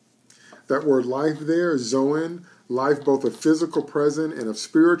 That word life there, zoen, life both of physical present and of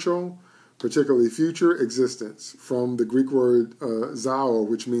spiritual, particularly future existence, from the Greek word zao,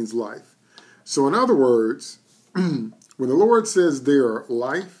 which means life. So in other words, when the Lord says there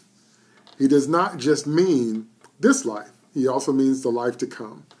life, he does not just mean this life. He also means the life to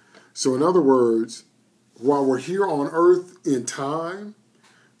come. So in other words, while we're here on earth in time,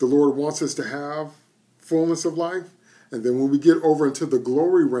 the Lord wants us to have fullness of life. And then when we get over into the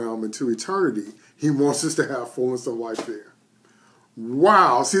glory realm, into eternity, he wants us to have fullness of life there.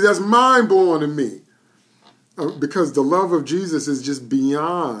 Wow. See, that's mind-blowing to me. Because the love of Jesus is just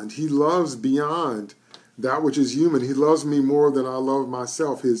beyond. He loves beyond that which is human. He loves me more than I love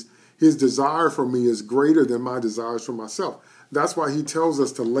myself. His desire for me is greater than my desires for myself. That's why he tells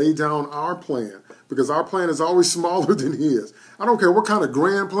us to lay down our plan, because our plan is always smaller than his. I don't care what kind of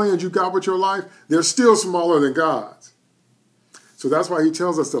grand plans you got with your life, they're still smaller than God's. So that's why he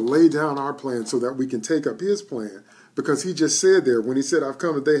tells us to lay down our plan so that we can take up his plan, because he just said there, when he said, I've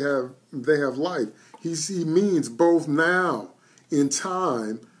come that they have life, he means both now in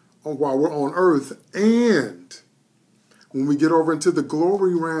time while we're on earth and when we get over into the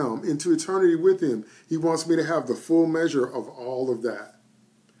glory realm, into eternity with him. He wants me to have the full measure of all of that.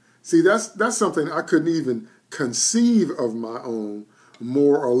 See, that's something I couldn't even conceive of my own,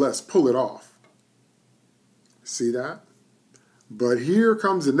 more or less pull it off. See that? But here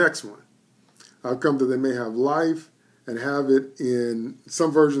comes the next one. I've come that they may have life and have it in,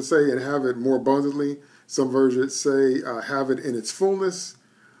 some versions say, and have it more abundantly. Some versions say, have it in its fullness.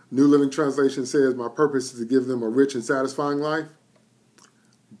 New Living Translation says, my purpose is to give them a rich and satisfying life.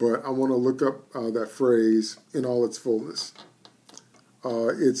 But I want to look up that phrase, in all its fullness.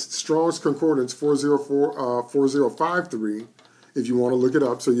 It's Strong's Concordance 4053, if you want to look it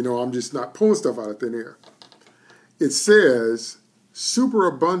up, so you know I'm just not pulling stuff out of thin air. It says,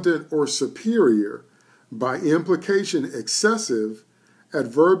 superabundant or superior, by implication excessive,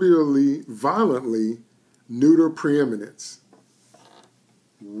 adverbially, violently, neuter preeminence.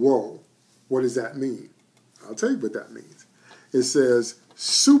 Whoa, what does that mean? I'll tell you what that means. It says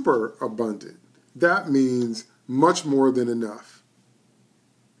superabundant. That means much more than enough.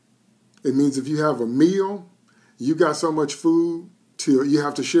 It means if you have a meal, you got so much food till you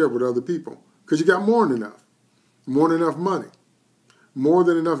have to share it with other people because you got more than enough money, more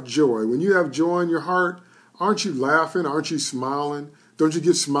than enough joy. When you have joy in your heart, aren't you laughing? Aren't you smiling? Don't you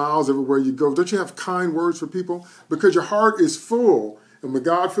give smiles everywhere you go? Don't you have kind words for people? Because your heart is full. And when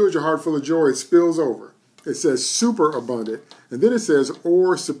God fills your heart full of joy, it spills over. It says superabundant. And then it says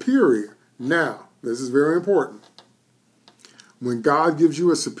or superior. Now, this is very important. When God gives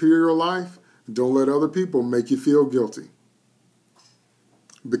you a superior life, don't let other people make you feel guilty.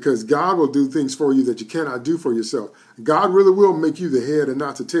 Because God will do things for you that you cannot do for yourself. God really will make you the head and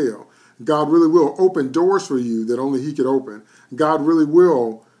not the tail. God really will open doors for you that only he could open. God really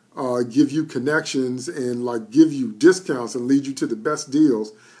will give you connections and give you discounts and lead you to the best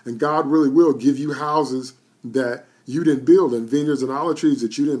deals. And God really will give you houses that you didn't build and vineyards and olive trees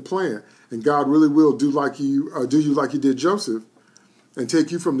that you didn't plant. And God really will do you like he did Joseph and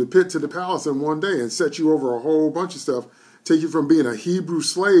take you from the pit to the palace in one day and set you over a whole bunch of stuff. Take you from being a Hebrew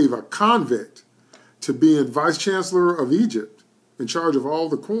slave, a convict, to being vice chancellor of Egypt, in charge of all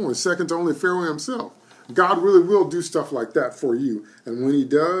the corn, second to only Pharaoh himself. God really will do stuff like that for you. And when he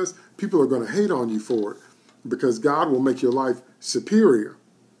does, people are going to hate on you for it because God will make your life superior.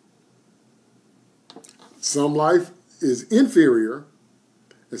 Some life is inferior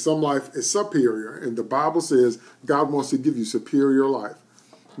and some life is superior. And the Bible says God wants to give you superior life.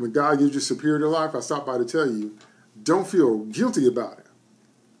 When God gives you superior life, I stop by to tell you, don't feel guilty about it.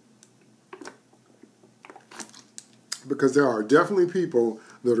 Because there are definitely people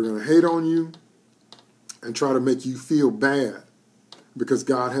that are going to hate on you and try to make you feel bad because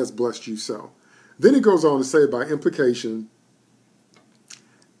God has blessed you so. Then it goes on to say by implication,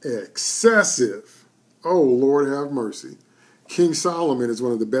 excessive. Oh, Lord have mercy. King Solomon is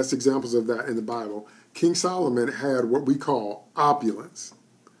one of the best examples of that in the Bible. King Solomon had what we call opulence.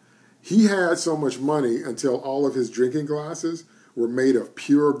 He had so much money until all of his drinking glasses were made of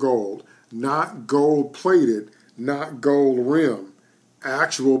pure gold, not gold plated, not gold rim,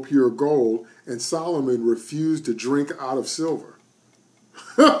 actual pure gold, and Solomon refused to drink out of silver.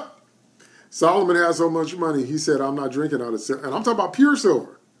 Solomon had so much money, he said, I'm not drinking out of silver. And I'm talking about pure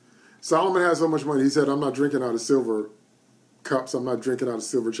silver. Solomon had so much money, he said, I'm not drinking out of silver cups, I'm not drinking out of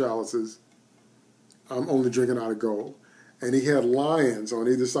silver chalices, I'm only drinking out of gold. And he had lions on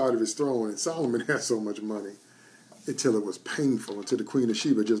either side of his throne, and Solomon had so much money until it was painful, until the Queen of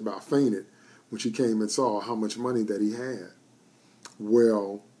Sheba just about fainted when she came and saw how much money that he had.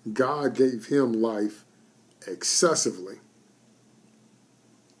 Well, God gave him life excessively.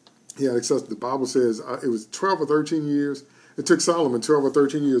 He had excess. The Bible says it was 12 or 13 years. It took Solomon 12 or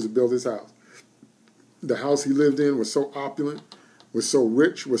 13 years to build his house. The house he lived in was so opulent, was so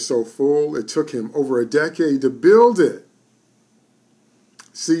rich, was so full. It took him over a decade to build it.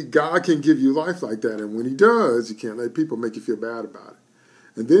 See, God can give you life like that. And when he does, you can't let people make you feel bad about it.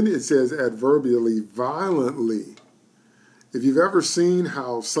 And then it says adverbially, violently. If you've ever seen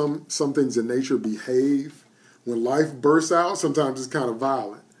how some things in nature behave, when life bursts out, sometimes it's kind of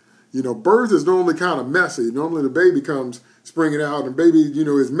violent. You know, birth is normally kind of messy. Normally the baby comes springing out and baby,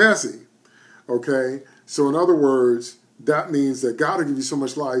 is messy. Okay? So in other words, that means that God will give you so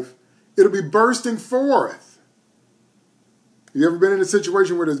much life, it'll be bursting forth. You ever been in a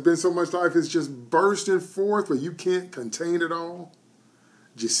situation where there's been so much life, it's just bursting forth where you can't contain it all?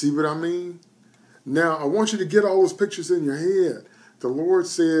 Do you see what I mean? Now, I want you to get all those pictures in your head. The Lord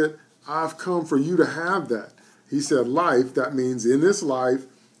said, I've come for you to have that. He said life, that means in this life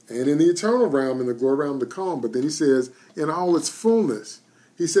and in the eternal realm, in the glory realm to come. But then he says, in all its fullness.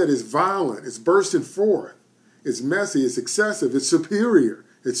 He said it's violent, it's bursting forth. It's messy, it's excessive, it's superior,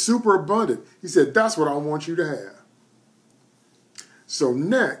 it's superabundant. He said, that's what I want you to have. So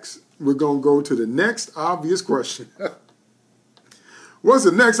next, we're going to go to the next obvious question. What's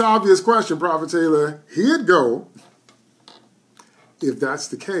the next obvious question, Prophet Taylor? Here it go. If that's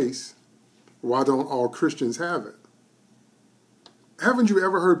the case, why don't all Christians have it? Haven't you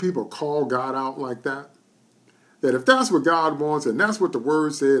ever heard people call God out like that? That if that's what God wants, and that's what the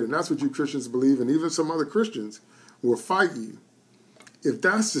Word said, and that's what you Christians believe, and even some other Christians will fight you. If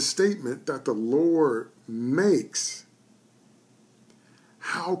that's the statement that the Lord makes,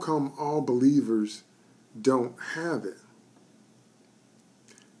 how come all believers don't have it?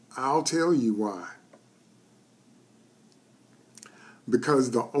 I'll tell you why. Because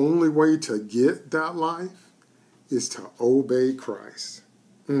the only way to get that life is to obey Christ.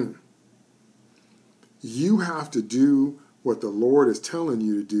 You have to do what the Lord is telling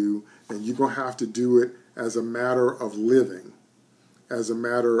you to do, and you're going to have to do it as a matter of living. As a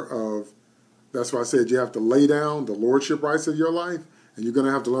matter of, that's why I said you have to lay down the lordship rights of your life, and you're going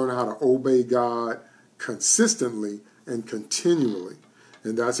to have to learn how to obey God consistently and continually.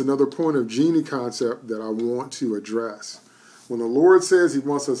 And that's another point of genie concept that I want to address. When the Lord says he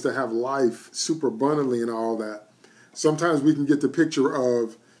wants us to have life super abundantly and all that, sometimes we can get the picture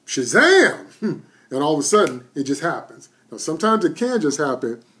of Shazam, and all of a sudden it just happens. Now, sometimes it can just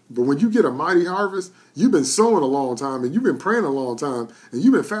happen, but when you get a mighty harvest, you've been sowing a long time, and you've been praying a long time, and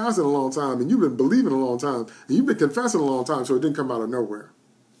you've been fasting a long time, and you've been believing a long time, and you've been confessing a long time, so it didn't come out of nowhere.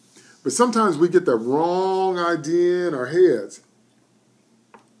 But sometimes we get the wrong idea in our heads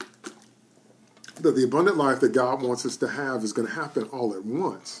that the abundant life that God wants us to have is going to happen all at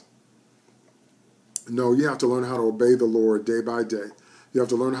once. No, you have to learn how to obey the Lord day by day. You have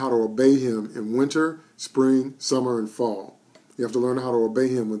to learn how to obey him in winter, spring, summer, and fall. You have to learn how to obey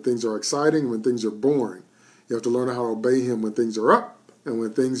him when things are exciting, when things are boring. You have to learn how to obey him when things are up and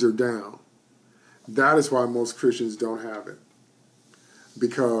when things are down. That is why most Christians don't have it.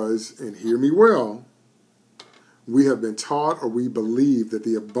 Because, and hear me well, we have been taught or we believe that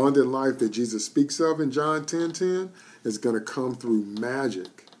the abundant life that Jesus speaks of in John 10:10 is going to come through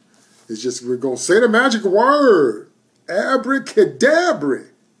magic. It's just, we're going to say the magic word, abracadabra,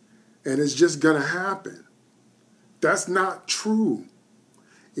 and it's just going to happen. That's not true.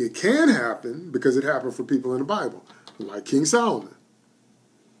 It can happen because it happened for people in the Bible, like King Solomon.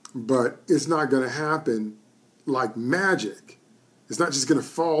 But it's not going to happen like magic. It's not just going to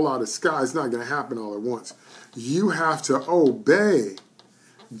fall out of the sky. It's not going to happen all at once. You have to obey.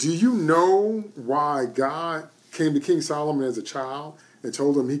 Do you know why God came to King Solomon as a child and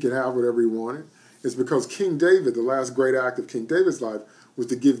told him he could have whatever he wanted? It's because King David, the last great act of King David's life, was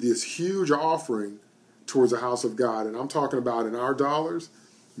to give this huge offering towards the house of God. And I'm talking about in our dollars,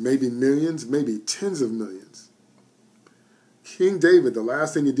 maybe millions, maybe tens of millions. King David, the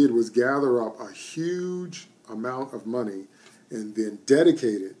last thing he did was gather up a huge amount of money and then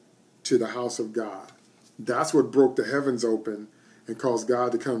dedicate it to the house of God. That's what broke the heavens open and caused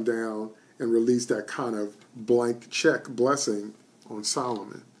God to come down and release that kind of blank check blessing on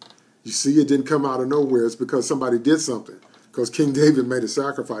Solomon. You see, it didn't come out of nowhere. It's because somebody did something. Because King David made a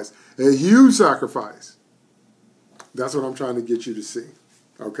sacrifice, a huge sacrifice. That's what I'm trying to get you to see,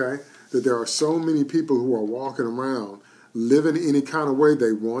 okay? That there are so many people who are walking around living any kind of way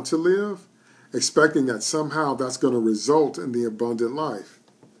they want to live, expecting that somehow that's going to result in the abundant life.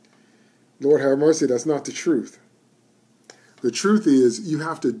 Lord have mercy, that's not the truth. The truth is you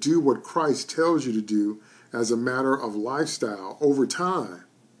have to do what Christ tells you to do as a matter of lifestyle over time.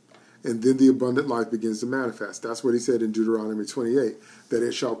 And then the abundant life begins to manifest. That's what he said in Deuteronomy 28, that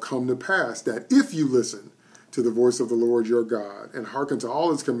it shall come to pass that if you listen to the voice of the Lord your God and hearken to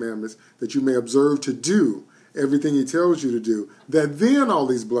all his commandments, that you may observe to do everything he tells you to do, that then all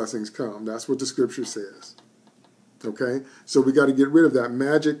these blessings come. That's what the scripture says. Okay? So we got to get rid of that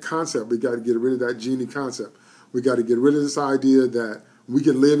magic concept. We got to get rid of that genie concept. We got to get rid of this idea that we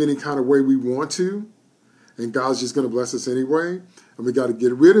can live any kind of way we want to, and God's just going to bless us anyway. And we got to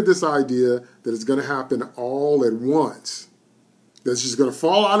get rid of this idea that it's going to happen all at once. That's just going to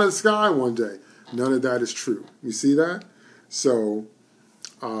fall out of the sky one day. None of that is true. You see that? So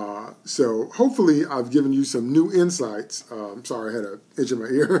hopefully I've given you some new insights. Sorry, I had an itch in my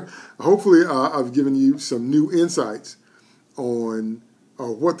ear. Hopefully I've given you some new insights on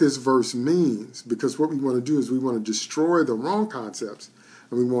what this verse means. Because what we want to do is we want to destroy the wrong concepts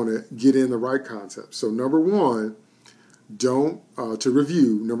and we want to get in the right concepts. So number one, don't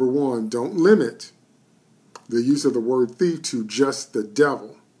limit the use of the word thief to just the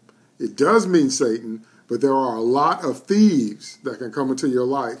devil. It does mean Satan, but there are a lot of thieves that can come into your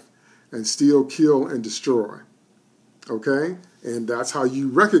life and steal, kill, and destroy. Okay? And that's how you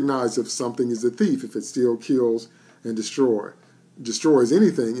recognize if something is a thief, if it steals, kills, and destroys. destroys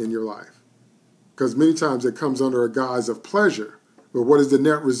anything in your life. Because many times it comes under a guise of pleasure. But what is the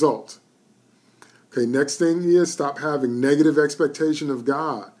net result? Okay, next thing is stop having negative expectation of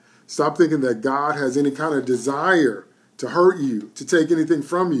God. Stop thinking that God has any kind of desire to hurt you, to take anything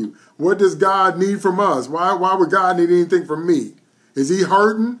from you. What does God need from us? Why would God need anything from me? Is he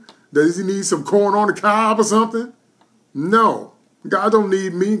hurting? Does he need some corn on the cob or something? No. God don't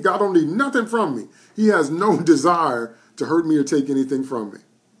need me. God don't need nothing from me. He has no desire to hurt me or take anything from me.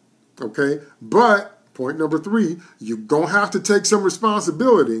 Okay? But, point number 3, you're going to have to take some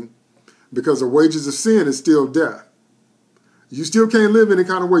responsibility because the wages of sin is still death. You still can't live any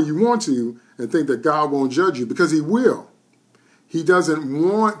kind of way you want to and think that God won't judge you, because he will. He doesn't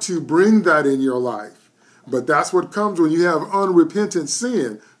want to bring that in your life. But that's what comes when you have unrepentant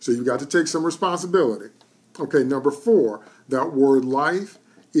sin. So you've got to take some responsibility. Okay, number 4, that word life,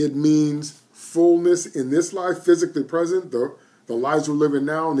 it means fullness in this life, physically present, the lives we're living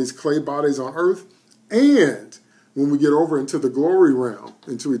now in these clay bodies on earth. And when we get over into the glory realm,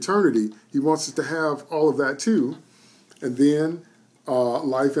 into eternity, he wants us to have all of that too. And then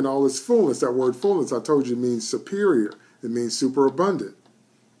life in all its fullness. That word fullness, I told you, means superior. It means superabundant.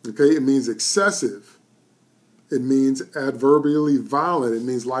 Okay, it means excessive. It means adverbially violent. It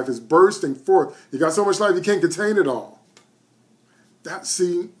means life is bursting forth. You got so much life you can't contain it all. That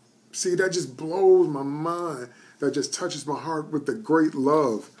see, that just blows my mind. That just touches my heart with the great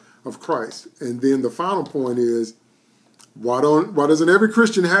love of Christ. And then the final point is, why doesn't every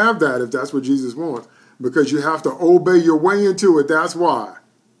Christian have that if that's what Jesus wants? Because you have to obey your way into it. That's why.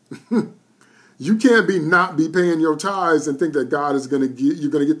 You can't not be paying your tithes and think that God is going to get,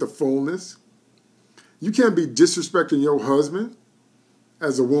 you're going to get the fullness. You can't be disrespecting your husband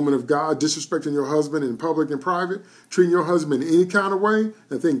as a woman of God, disrespecting your husband in public and private, treating your husband in any kind of way,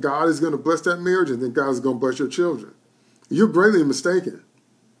 and think God is going to bless that marriage and think God is going to bless your children. You're greatly mistaken.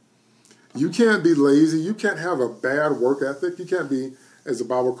 You can't be lazy. You can't have a bad work ethic. You can't be, as the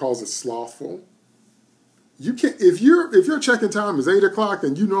Bible calls it, slothful. You can't, if your check-in time is 8 o'clock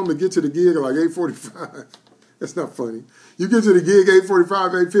and you normally get to the gig at like 8:45, that's not funny. You get to the gig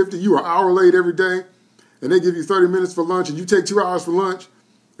 8:45, 8:50, you are an hour late every day, and they give you 30 minutes for lunch, and you take 2 hours for lunch,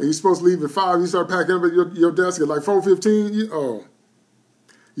 and you're supposed to leave at 5, you start packing up at your desk at like 4:15,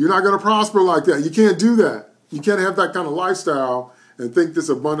 you're not going to prosper like that. You can't do that. You can't have that kind of lifestyle and think this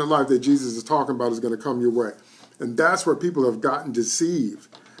abundant life that Jesus is talking about is going to come your way. And that's where people have gotten deceived.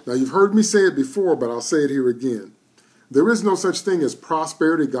 Now, you've heard me say it before, but I'll say it here again. There is no such thing as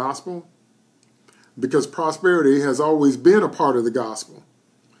prosperity gospel, because prosperity has always been a part of the gospel.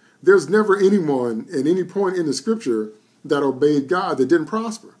 There's never anyone at any point in the scripture that obeyed God that didn't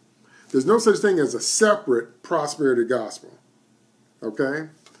prosper. There's no such thing as a separate prosperity gospel, okay?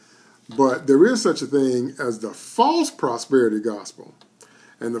 But there is such a thing as the false prosperity gospel.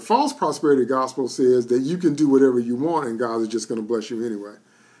 And the false prosperity gospel says that you can do whatever you want and God is just going to bless you anyway.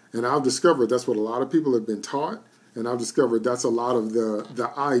 And I've discovered that's what a lot of people have been taught. And I've discovered that's a lot of the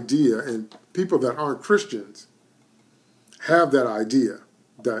idea. And people that aren't Christians have that idea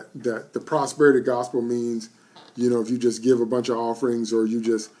that the prosperity gospel means, if you just give a bunch of offerings, or you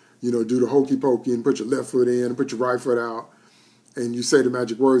just, do the hokey pokey and put your left foot in and put your right foot out, and you say the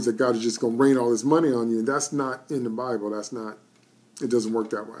magic words that God is just going to rain all this money on you. And that's not in the Bible. It doesn't work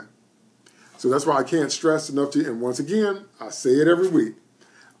that way. So that's why I can't stress enough to you. And once again, I say it every week.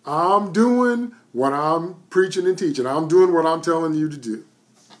 I'm doing what I'm preaching and teaching. I'm doing what I'm telling you to do.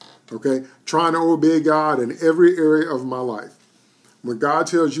 Okay? Trying to obey God in every area of my life. When God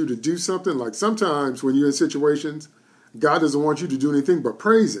tells you to do something, like sometimes when you're in situations, God doesn't want you to do anything but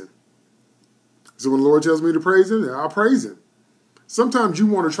praise him. So when the Lord tells me to praise him, I'll praise him. Sometimes you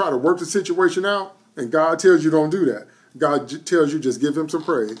want to try to work the situation out, and God tells you don't do that. God tells you just give him some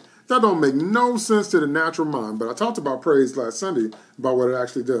praise. That don't make no sense to the natural mind. But I talked about praise last Sunday, about what it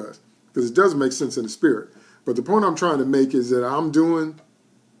actually does. Because it does make sense in the spirit. But the point I'm trying to make is that I'm doing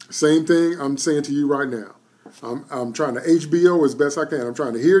the same thing I'm saying to you right now. I'm trying to HBO as best I can. I'm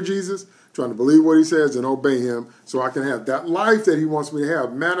trying to hear Jesus, trying to believe what he says and obey him so I can have that life that he wants me to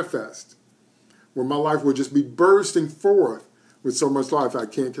have manifest. Where my life will just be bursting forth with so much life I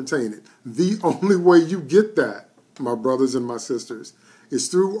can't contain it. The only way you get that, my brothers and my sisters, is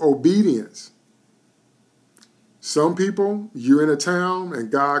through obedience. Some people, you're in a town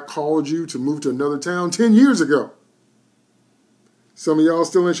and God called you to move to another town 10 years ago. Some of y'all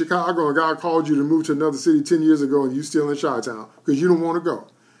still in Chicago and God called you to move to another city 10 years ago and you still in Chi-Town because you don't want to go.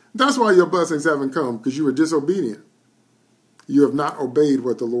 That's why your blessings haven't come, because you were disobedient. You have not obeyed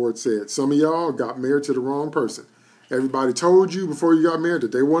what the Lord said. Some of y'all got married to the wrong person. Everybody told you before you got married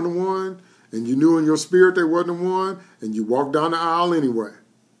that they weren't the one, and you knew in your spirit they wasn't the one, and you walked down the aisle anyway.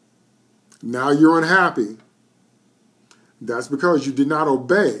 Now you're unhappy. That's because you did not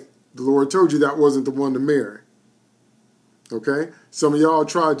obey. The Lord told you that wasn't the one to marry. Okay? Some of y'all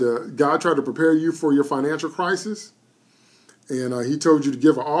God tried to prepare you for your financial crisis, and he told you to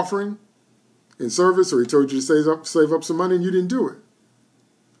give an offering in service, or he told you to save up some money, and you didn't do it.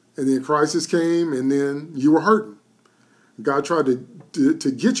 And then crisis came, and then you were hurting. God tried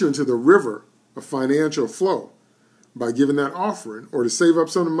to get you into the river of financial flow by giving that offering, or to save up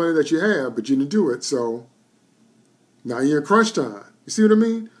some of the money that you have, but you didn't do it. So now you're in crunch time. You see what I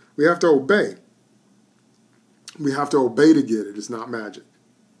mean? We have to obey. We have to obey to get it. It's not magic.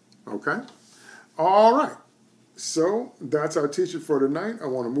 Okay? All right. So that's our teaching for tonight. I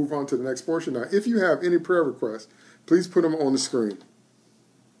want to move on to the next portion. Now, if you have any prayer requests, please put them on the screen.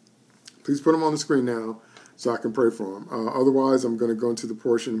 Please put them on the screen now so I can pray for them. Otherwise, I'm going to go into the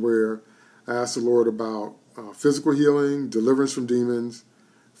portion where I ask the Lord about physical healing, deliverance from demons,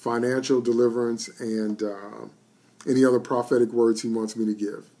 financial deliverance, and any other prophetic words he wants me to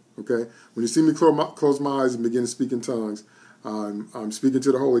give. Okay? When you see me close my eyes and begin to speak in tongues, I'm speaking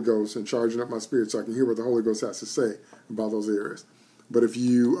to the Holy Ghost and charging up my spirit so I can hear what the Holy Ghost has to say about those areas. But if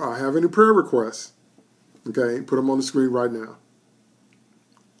you have any prayer requests, okay, put them on the screen right now.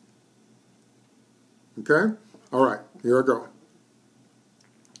 Okay? All right, here I go.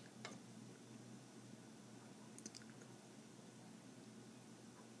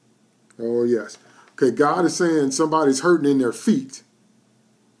 Oh, yes. Okay, God is saying somebody's hurting in their feet.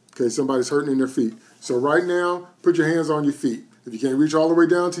 Okay, somebody's hurting in their feet. So right now, put your hands on your feet. If you can't reach all the way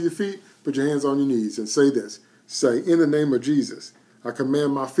down to your feet, put your hands on your knees and say this. Say, in the name of Jesus, I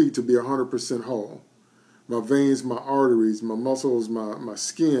command my feet to be 100% whole. My veins, my arteries, my muscles, my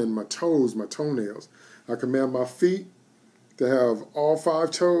skin, my toes, my toenails. I command my feet to have all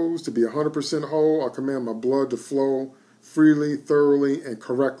 5 toes to be 100% whole. I command my blood to flow freely, thoroughly, and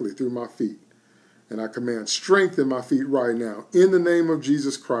correctly through my feet. And I command strength in my feet right now, in the name of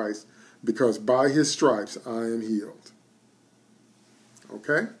Jesus Christ, because by his stripes I am healed.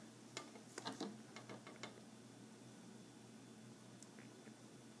 Okay?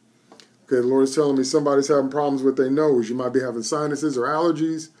 Okay, the Lord is telling me somebody's having problems with their nose. You might be having sinuses or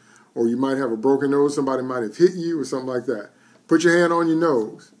allergies, or you might have a broken nose. Somebody might have hit you or something like that. Put your hand on your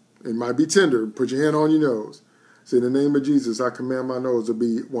nose. It might be tender. Put your hand on your nose. Say, in the name of Jesus, I command my nose to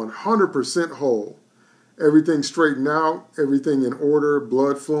be 100% whole. Everything straightened out, everything in order,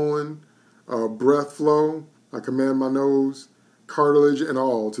 blood flowing, breath flow. I command my nose, cartilage and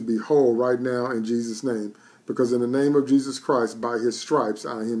all, to be whole right now in Jesus' name. Because in the name of Jesus Christ, by his stripes,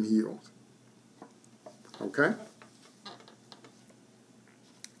 I am healed. Okay?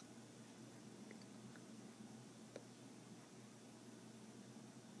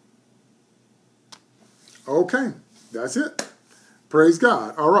 Okay, that's it. Praise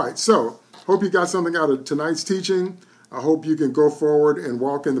God. All right, so hope you got something out of tonight's teaching. I hope you can go forward and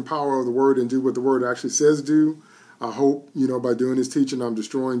walk in the power of the Word and do what the Word actually says do. I hope, by doing this teaching, I'm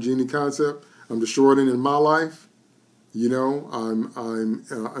destroying genie concept. I'm destroying it in my life.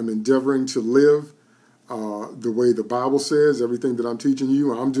 I'm endeavoring to live the way the Bible says. Everything that I'm teaching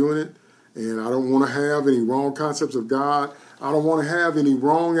you, I'm doing it. And I don't want to have any wrong concepts of God. I don't want to have any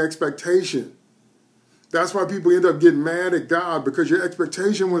wrong expectation. That's why people end up getting mad at God, because your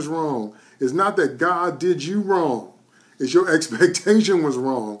expectation was wrong. It's not that God did you wrong. It's your expectation was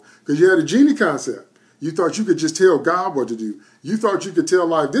wrong because you had a genie concept. You thought you could just tell God what to do. You thought you could tell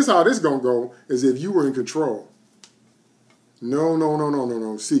life, this how this going to go, as if you were in control.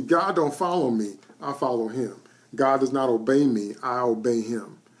 No. See, God don't follow me. I follow him. God does not obey me. I obey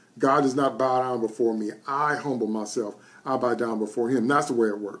him. God does not bow down before me. I humble myself. I bow down before him. That's the way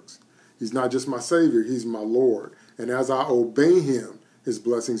it works. He's not just my Savior. He's my Lord. And as I obey him, his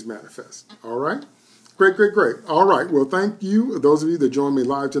blessings manifest. All right? Great. All right. Well, thank you, those of you that joined me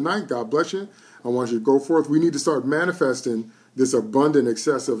live tonight. God bless you. I want you to go forth. We need to start manifesting this abundant,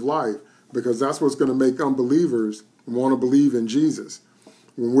 excessive life, because that's what's going to make unbelievers want to believe in Jesus.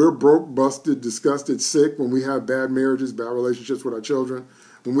 When we're broke, busted, disgusted, sick, when we have bad marriages, bad relationships with our children,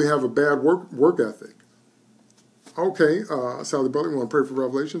 when we have a bad work ethic. Okay, Sally Butler, you want to pray for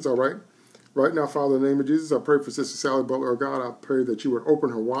revelations? All right. Right now, Father, in the name of Jesus, I pray for Sister Sally Butler, oh God. I pray that you would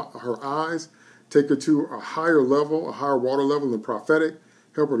open her eyes, take her to a higher level, a higher water level in the prophetic,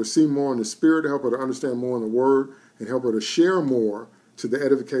 help her to see more in the spirit, help her to understand more in the word, and help her to share more to the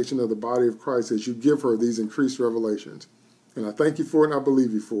edification of the body of Christ as you give her these increased revelations. And I thank you for it, and I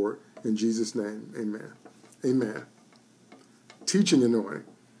believe you for it. In Jesus' name, amen. Amen. Teaching anointing.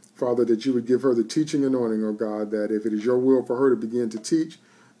 Father, that you would give her the teaching anointing, oh God, that if it is your will for her to begin to teach,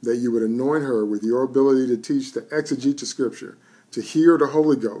 that you would anoint her with your ability to teach the exegete to Scripture, to hear the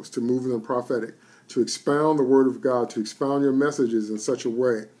Holy Ghost, to move in the prophetic, to expound the Word of God, to expound your messages in such a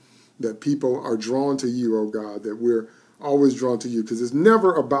way that people are drawn to you, oh God, that we're always drawn to you, because it's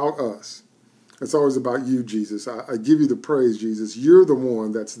never about us. It's always about you, Jesus. I give you the praise, Jesus. You're the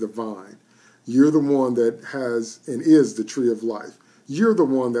one that's the vine. You're the one that has and is the tree of life. You're the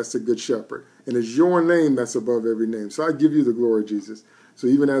one that's the good shepherd. And it's your name that's above every name. So I give you the glory, Jesus. So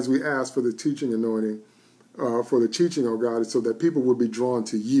even as we ask for the teaching anointing, for the teaching, oh God, so that people would be drawn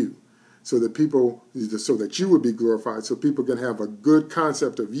to you, so that you would be glorified, so people can have a good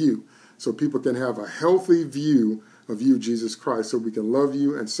concept of you, so people can have a healthy view of you, Jesus Christ, so we can love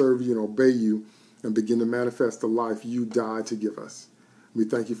you and serve you and obey you and begin to manifest the life you died to give us. We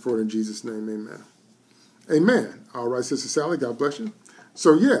thank you for it in Jesus' name, amen. Amen. All right, Sister Sally, God bless you.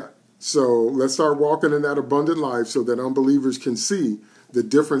 So let's start walking in that abundant life so that unbelievers can see the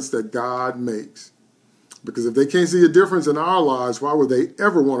difference that God makes. Because if they can't see a difference in our lives, why would they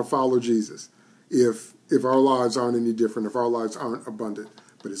ever want to follow Jesus if our lives aren't any different, if our lives aren't abundant?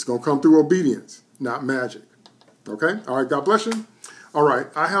 But it's going to come through obedience, not magic. Okay? All right, God bless you. All right,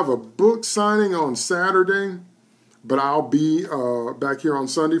 I have a book signing on Saturday, but I'll be back here on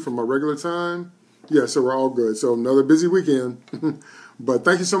Sunday for my regular time. Yeah, so we're all good. So another busy weekend. But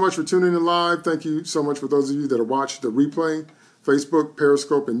thank you so much for tuning in live. Thank you so much for those of you that have watched the replay, Facebook,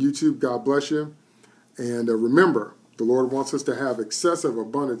 Periscope, and YouTube. God bless you. And remember, the Lord wants us to have excessive,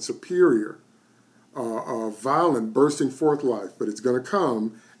 abundant, superior, violent, bursting forth life. But it's going to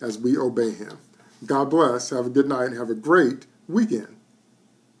come as we obey him. God bless. Have a good night and have a great weekend.